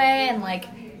in that way and, like,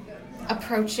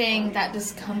 approaching that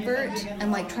discomfort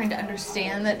and, like, trying to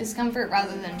understand that discomfort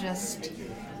rather than just,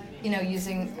 you know,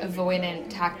 using avoidant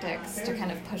tactics to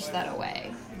kind of push that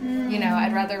away. You know,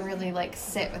 I'd rather really, like,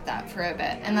 sit with that for a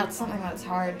bit. And that's something that's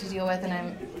hard to deal with, and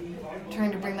I'm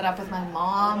trying to bring that up with my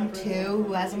mom, too,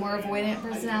 who has a more avoidant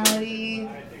personality.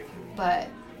 But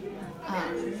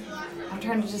I'm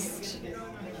trying to just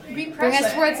bring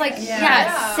us towards, like,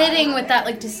 sitting with that,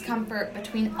 like, discomfort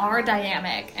between our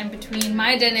dynamic and between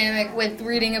my dynamic with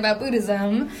reading about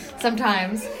Buddhism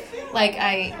sometimes. Like,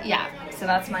 so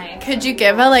that's my... Could you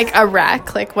give a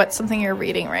rec? Like, what's something you're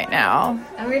reading right now?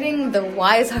 I'm reading The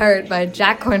Wise Heart by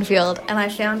Jack Kornfield, and I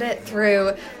found it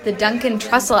through the Duncan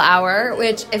Trussell Hour,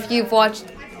 which, if you've watched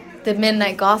The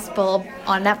Midnight Gospel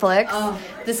on Netflix,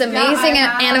 this amazing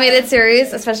animated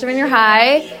series, especially when you're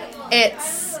high, it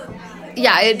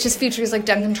just features, like,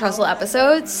 Duncan Trussell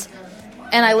episodes,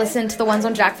 and I listened to the ones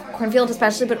on Jack Kornfield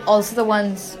especially, but also the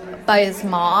ones by his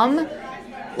mom,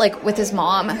 like, with his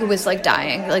mom, who was, like,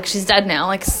 dying. Like, she's dead now,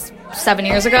 like, 7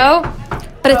 years ago.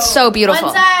 But it's so beautiful.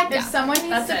 One sec. If someone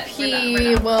needs to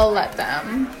pee, we'll let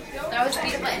them. That was a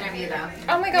beautiful interview, though.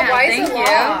 Oh my god, why is it locked?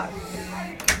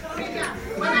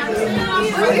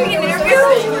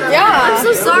 Yeah. I'm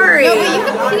so sorry. No, but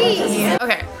you can pee.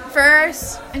 Okay,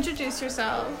 first, introduce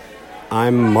yourself.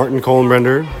 I'm Martin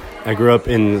Kohlenbrender. I grew up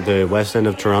in the west end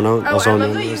of Toronto, also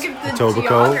known as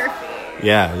Etobicoke.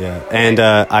 Yeah. And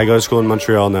I go to school in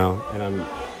Montreal now, and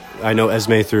I know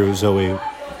Esme through Zoe,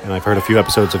 and I've heard a few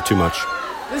episodes of Too Much.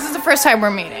 This is the first time we're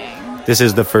meeting. This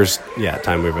is the first,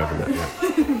 time we've ever met,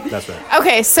 yeah. That's right.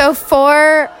 Okay, so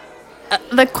for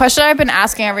the question I've been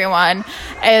asking everyone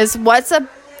is, what's a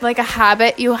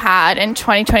habit you had in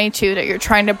 2022 that you're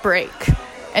trying to break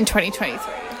in 2023?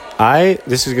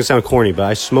 This is going to sound corny, but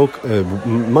I smoke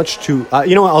much too...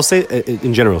 you know what, I'll say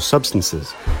in general,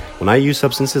 substances. When I use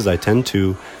substances, I tend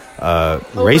to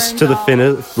race to the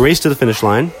finish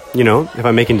line. You know, if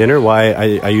I'm making dinner,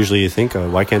 I usually think,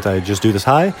 why can't I just do this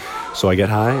high? So I get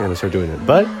high and I start doing it.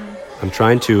 But I'm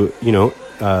trying to,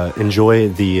 enjoy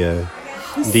the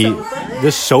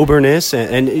soberness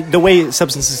and the way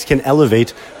substances can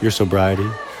elevate your sobriety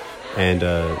and,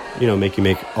 make you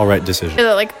make all right decisions.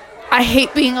 Like, I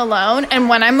hate being alone, and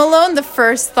when I'm alone, the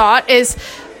first thought is,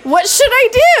 what should I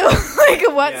do?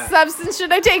 Like, what substance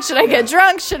should I take? Should I get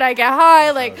drunk? Should I get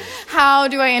high? Like, how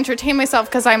do I entertain myself?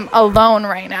 Because I'm alone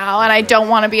right now, and I don't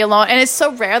want to be alone. And it's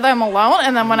so rare that I'm alone,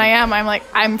 and then when I am,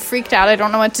 I'm freaked out. I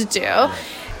don't know what to do.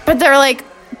 But they're like,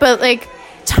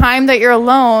 time that you're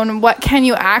alone, what can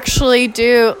you actually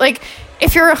do? Like,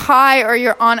 if you're high or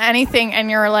you're on anything and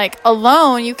you're like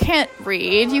alone, you can't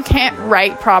read, you can't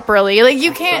write properly. Like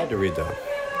you can't. I tried to read though.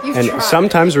 You've And tried.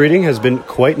 sometimes reading has been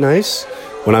quite nice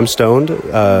when I'm stoned.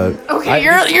 Okay,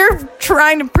 you're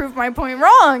trying to prove my point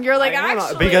wrong. You're like,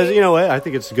 actually. Because you know what? I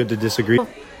think it's good to disagree.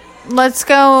 Let's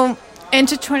go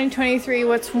into 2023.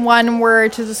 What's one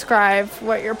word to describe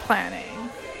what you're planning?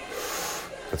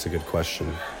 That's a good question.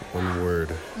 One word.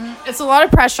 It's a lot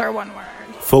of pressure, one word.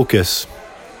 Focus.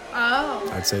 Oh.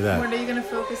 I'd say that. What are you going to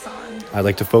focus on? I'd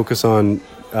like to focus on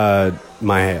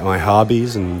my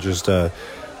hobbies and just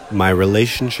my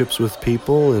relationships with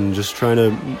people and just trying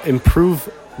to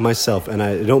improve myself. And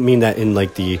I don't mean that in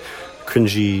like the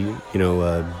cringy,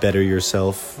 better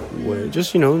yourself way.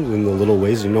 Just, in the little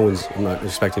ways. I'm not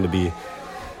expecting to be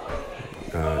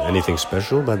anything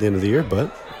special by the end of the year,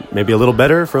 but maybe a little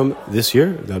better from this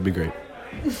year. That'd be great.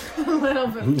 A little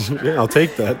bit. Yeah, I'll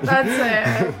take that. That's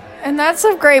it. And that's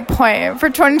a great point. For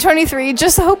 2023,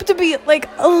 just hope to be like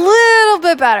a little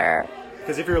bit better.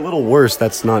 Because if you're a little worse,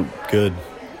 that's not good.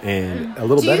 And a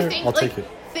little better, I'll take it.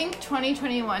 Think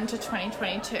 2021 to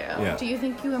 2022. Yeah. Do you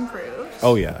think you improved?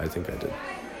 Oh, yeah, I think I did.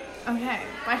 Okay.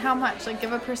 By how much? Like,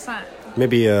 give a percent.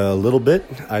 Maybe a little bit,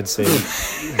 I'd say.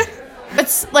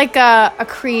 It's like a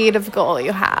creative goal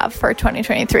you have for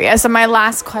 2023. As my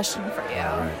last question for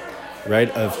you.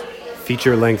 Right, a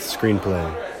feature-length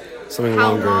screenplay. Something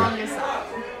How longer. long is that?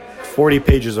 40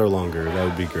 pages or longer. That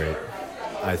would be great,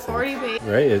 I think. 40 pages.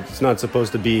 Right? It's not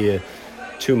supposed to be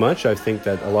too much. I think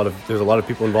that there's a lot of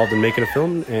people involved in making a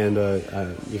film, and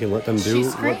you can let them do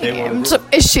what they want to do.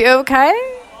 Is she okay?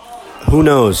 Who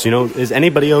knows? Is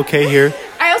anybody okay here?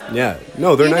 Yeah.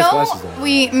 No, they're nice glasses though.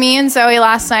 Me and Zoe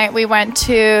last night, we went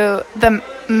to the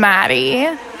Maddie.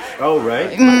 Oh,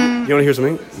 right. You want to hear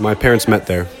something? My parents met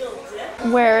there.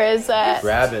 Where is it?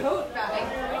 Grab it. Oh,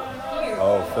 yeah.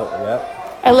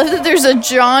 I love that there's a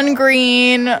John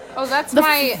Green. Oh, that's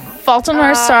my Fault in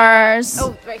Our Stars.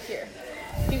 Oh, right here.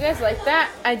 Do you guys like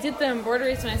that? I did the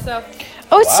embroideries myself.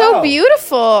 Oh, it's so Wow.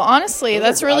 beautiful. Honestly,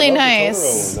 that's really I love the nice.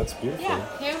 Totoro one. That's beautiful.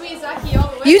 Hey, Miyazaki, all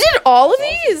the way. You did all of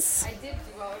these? I did do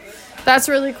all of it. That's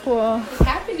really cool.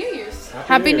 Happy New Year's.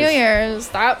 Happy New Year's.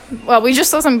 Well, we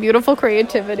just saw some beautiful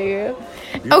creativity.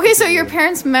 Okay, so your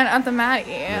parents met at the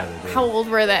Maddie. they did. How old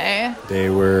were they? They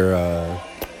were, I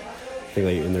think,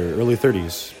 like in their early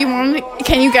 30s.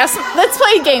 Can you guess? Let's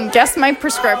play a game. Guess my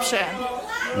prescription.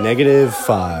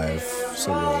 -5,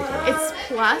 something like that. It's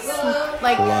plus,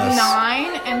 like Plus.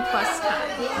 9 and plus 10.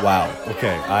 Wow.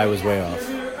 Okay, I was way off.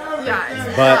 Yeah,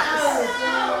 it's But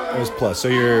plus. it was plus. So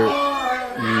you're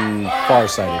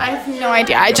farsighted. I have no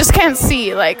idea. I just can't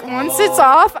see. Like, once it's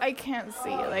off, I can't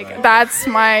see. Like, that's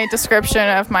my description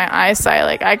of my eyesight.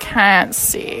 Like, I can't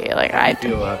see. Like, I do.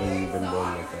 Feel having been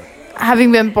born like that.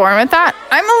 Having been born with that,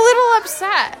 I'm a little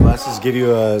upset. Glasses give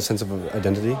you a sense of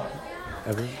identity,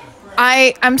 ever?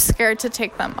 I'm scared to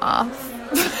take them off.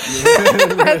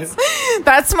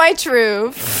 that's my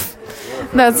truth.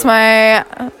 That's my.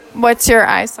 What's your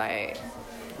eyesight?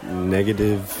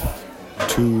 -2.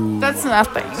 That's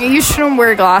nothing. You shouldn't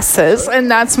wear glasses,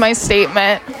 and that's my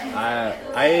statement.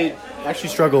 I actually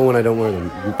struggle when I don't wear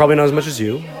them. Probably not as much as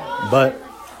you, but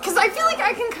Because I feel like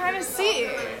I can kind of see.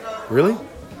 really,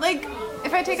 Like,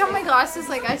 if I take off my glasses,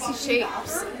 like, I see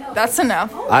shapes. That's enough.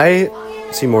 I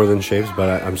see more than shapes.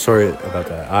 But I'm sorry about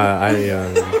that.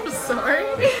 I'm sorry.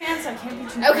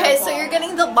 Okay, so you're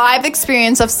getting the live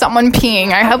experience of someone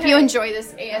peeing. I hope you enjoy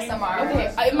this ASMR.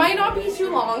 Okay, it might not be too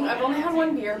long. I've only had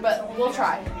one beer, but we'll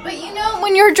try. But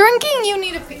when you're drinking, you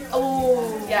need to pee.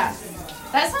 Oh, yes.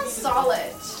 That sounds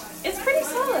solid. It's pretty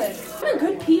solid. I'm a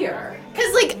good peer.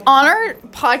 Because, like, on our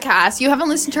podcast, you haven't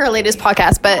listened to our latest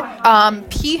podcast, but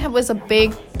pee was a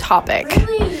big topic.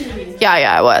 Really?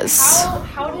 Yeah, it was.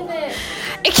 How did it?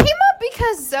 It came up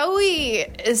because Zoe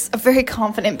is a very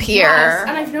confident peer. Yes,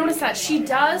 and I've noticed that she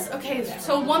does. Okay,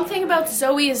 so one thing about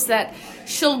Zoe is that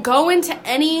she'll go into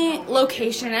any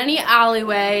location, any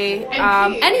alleyway,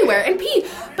 anywhere, and pee.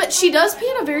 But she does pee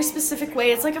in a very specific way.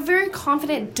 It's like a very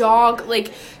confident dog.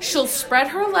 Like, she'll spread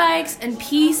her legs and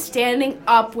pee standing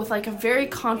up with like a very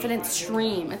confident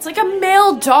stream. It's like a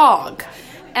male dog.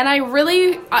 And I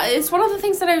really, it's one of the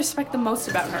things that I respect the most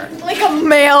about her. Like a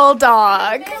male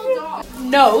dog.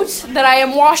 Note that I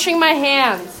am washing my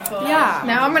hands. Yeah.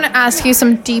 Now I'm going to ask you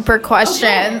some deeper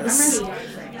questions.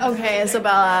 Okay,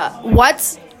 Isabella,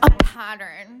 what's a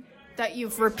pattern that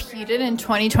you've repeated in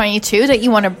 2022 that you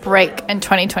want to break in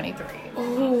 2023?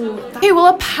 Okay, well,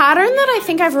 a pattern that I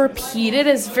think I've repeated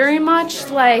is very much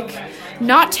like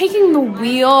not taking the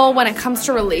wheel when it comes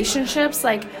to relationships,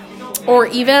 like, or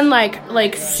even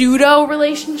like pseudo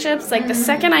relationships. Like, the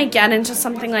second I get into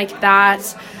something like that,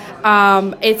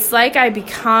 it's like I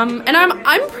become, and I'm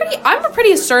a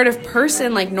pretty assertive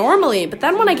person, like, normally, but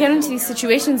then when I get into these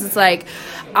situations, it's like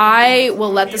I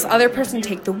will let this other person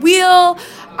take the wheel.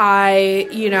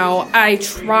 I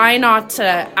try not to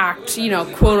act,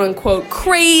 quote unquote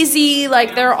crazy.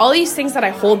 Like, there are all these things that I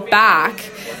hold back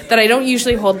that I don't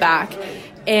usually hold back.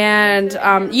 And,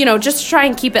 just to try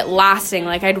and keep it lasting.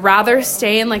 Like, I'd rather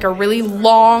stay in, like, a really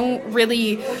long,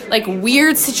 really, like,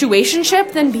 weird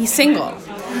situationship than be single.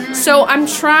 So I'm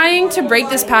trying to break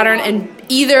this pattern and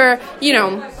either,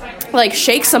 like,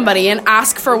 shake somebody and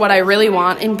ask for what I really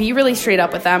want and be really straight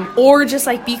up with them, or just,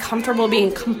 like, be comfortable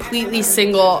being completely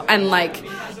single and, like,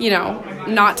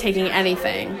 not taking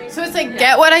anything. So it's like,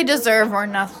 get what I deserve or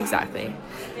nothing. Exactly.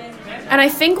 And I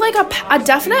think, like, a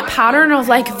definite pattern of,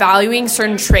 like, valuing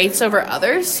certain traits over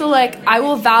others. So, like, I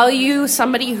will value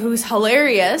somebody who's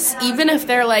hilarious, even if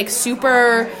they're, like,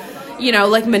 super,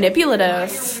 like,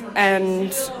 manipulative.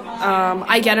 And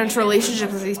I get into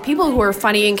relationships with these people who are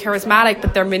funny and charismatic,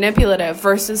 but they're manipulative,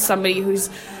 versus somebody who's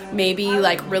maybe,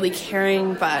 like, really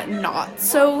caring but not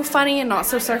so funny and not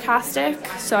so sarcastic.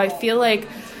 So I feel like,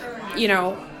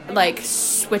 like,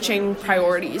 switching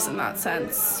priorities in that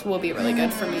sense will be really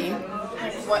good for me.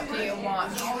 Like, what do you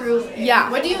want? Truly. Yeah.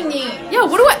 What do you need?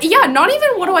 Yeah, not even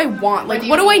what do I want. Like,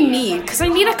 what do I need? Because I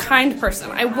need a kind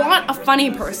person. I want a funny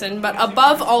person, but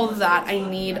above all of that, I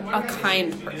need a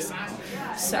kind person.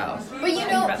 So.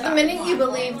 But the minute you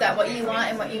believe that what you want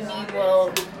and what you need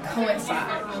will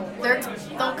coincide,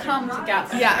 they'll come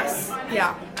together. Yes.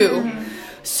 Yeah. Mm-hmm.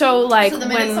 So, like, the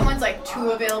minute someone's, like,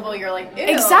 too available, you're like, ew.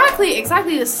 Exactly.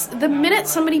 The minute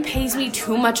somebody pays me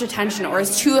too much attention or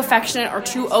is too affectionate or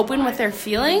too open with their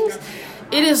feelings,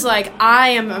 it is like I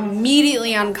am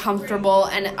immediately uncomfortable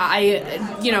and I,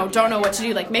 don't know what to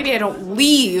do. Like, maybe I don't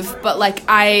leave, but, like,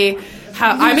 I'm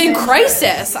in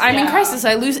crisis. In crisis.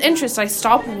 I lose interest. I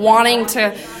stop wanting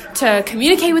to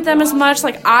communicate with them as much.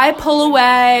 Like, I pull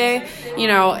away.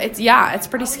 It's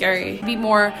pretty scary. Be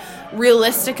more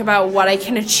realistic about what I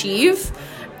can achieve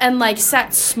and, like,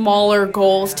 set smaller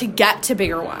goals to get to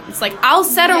bigger ones. Like, I'll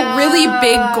set a really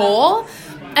big goal,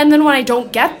 and then when I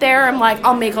don't get there, I'm like,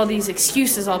 I'll make all these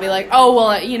excuses. I'll be like, oh,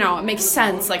 well, it makes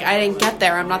sense. Like, I didn't get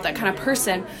there. I'm not that kind of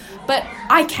person. But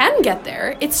I can get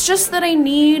there. It's just that I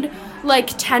need, like,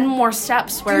 10 more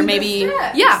steps where maybe...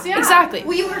 Yeah, exactly.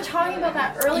 We were talking about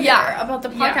that earlier, about the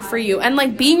podcast. For you. And,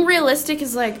 like, being realistic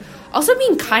is, like, also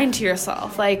being kind to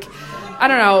yourself. Like, I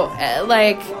don't know,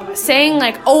 like, saying,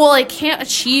 like, oh, well, I can't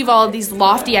achieve all of these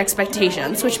lofty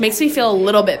expectations, which makes me feel a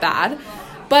little bit bad.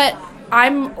 But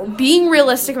I'm being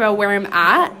realistic about where I'm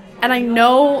at, and I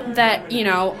know that,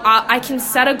 I can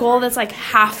set a goal that's, like,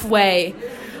 halfway.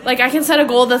 Like, I can set a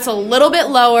goal that's a little bit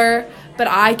lower, but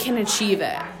I can achieve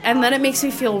it. And then it makes me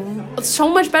feel so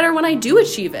much better when I do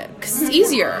achieve it, because it's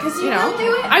easier. Because will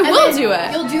do it. I will do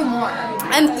it. You'll do more.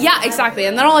 And yeah, exactly.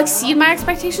 And then I'll exceed my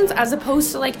expectations as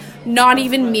opposed to, like, not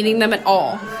even meeting them at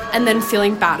all and then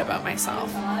feeling bad about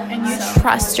myself. And you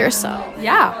trust yourself.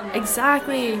 Yeah,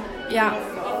 exactly. Yeah.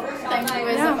 Thank you,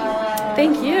 Isabella.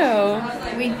 Thank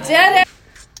you. We did it.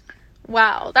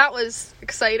 Wow, that was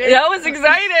exciting. That was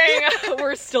exciting.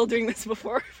 We're still doing this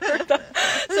before,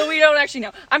 so we don't actually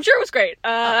know. I'm sure it was great.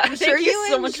 I'm sure thank you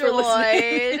so much for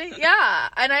listening. Yeah,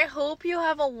 and I hope you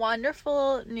have a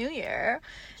wonderful new year.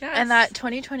 Yes. And that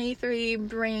 2023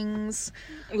 brings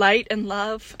light and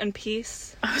love and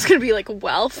peace. I was gonna be like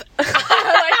wealth.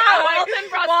 Wealth and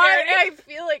prosperity. I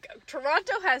feel like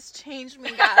Toronto has changed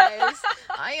me, guys.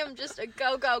 I am just a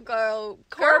go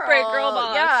corporate girl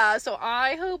boss. Yeah, so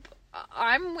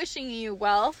I'm wishing you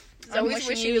wealth. I'm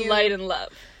wishing you light and love.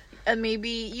 And maybe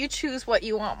you choose what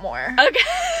you want more.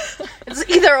 Okay. It's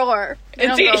either or. You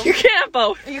can't have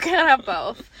both. You can't have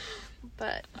both.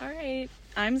 But all right.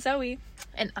 I'm Zoe.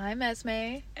 And I'm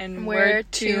Esme. And we're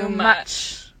too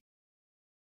much.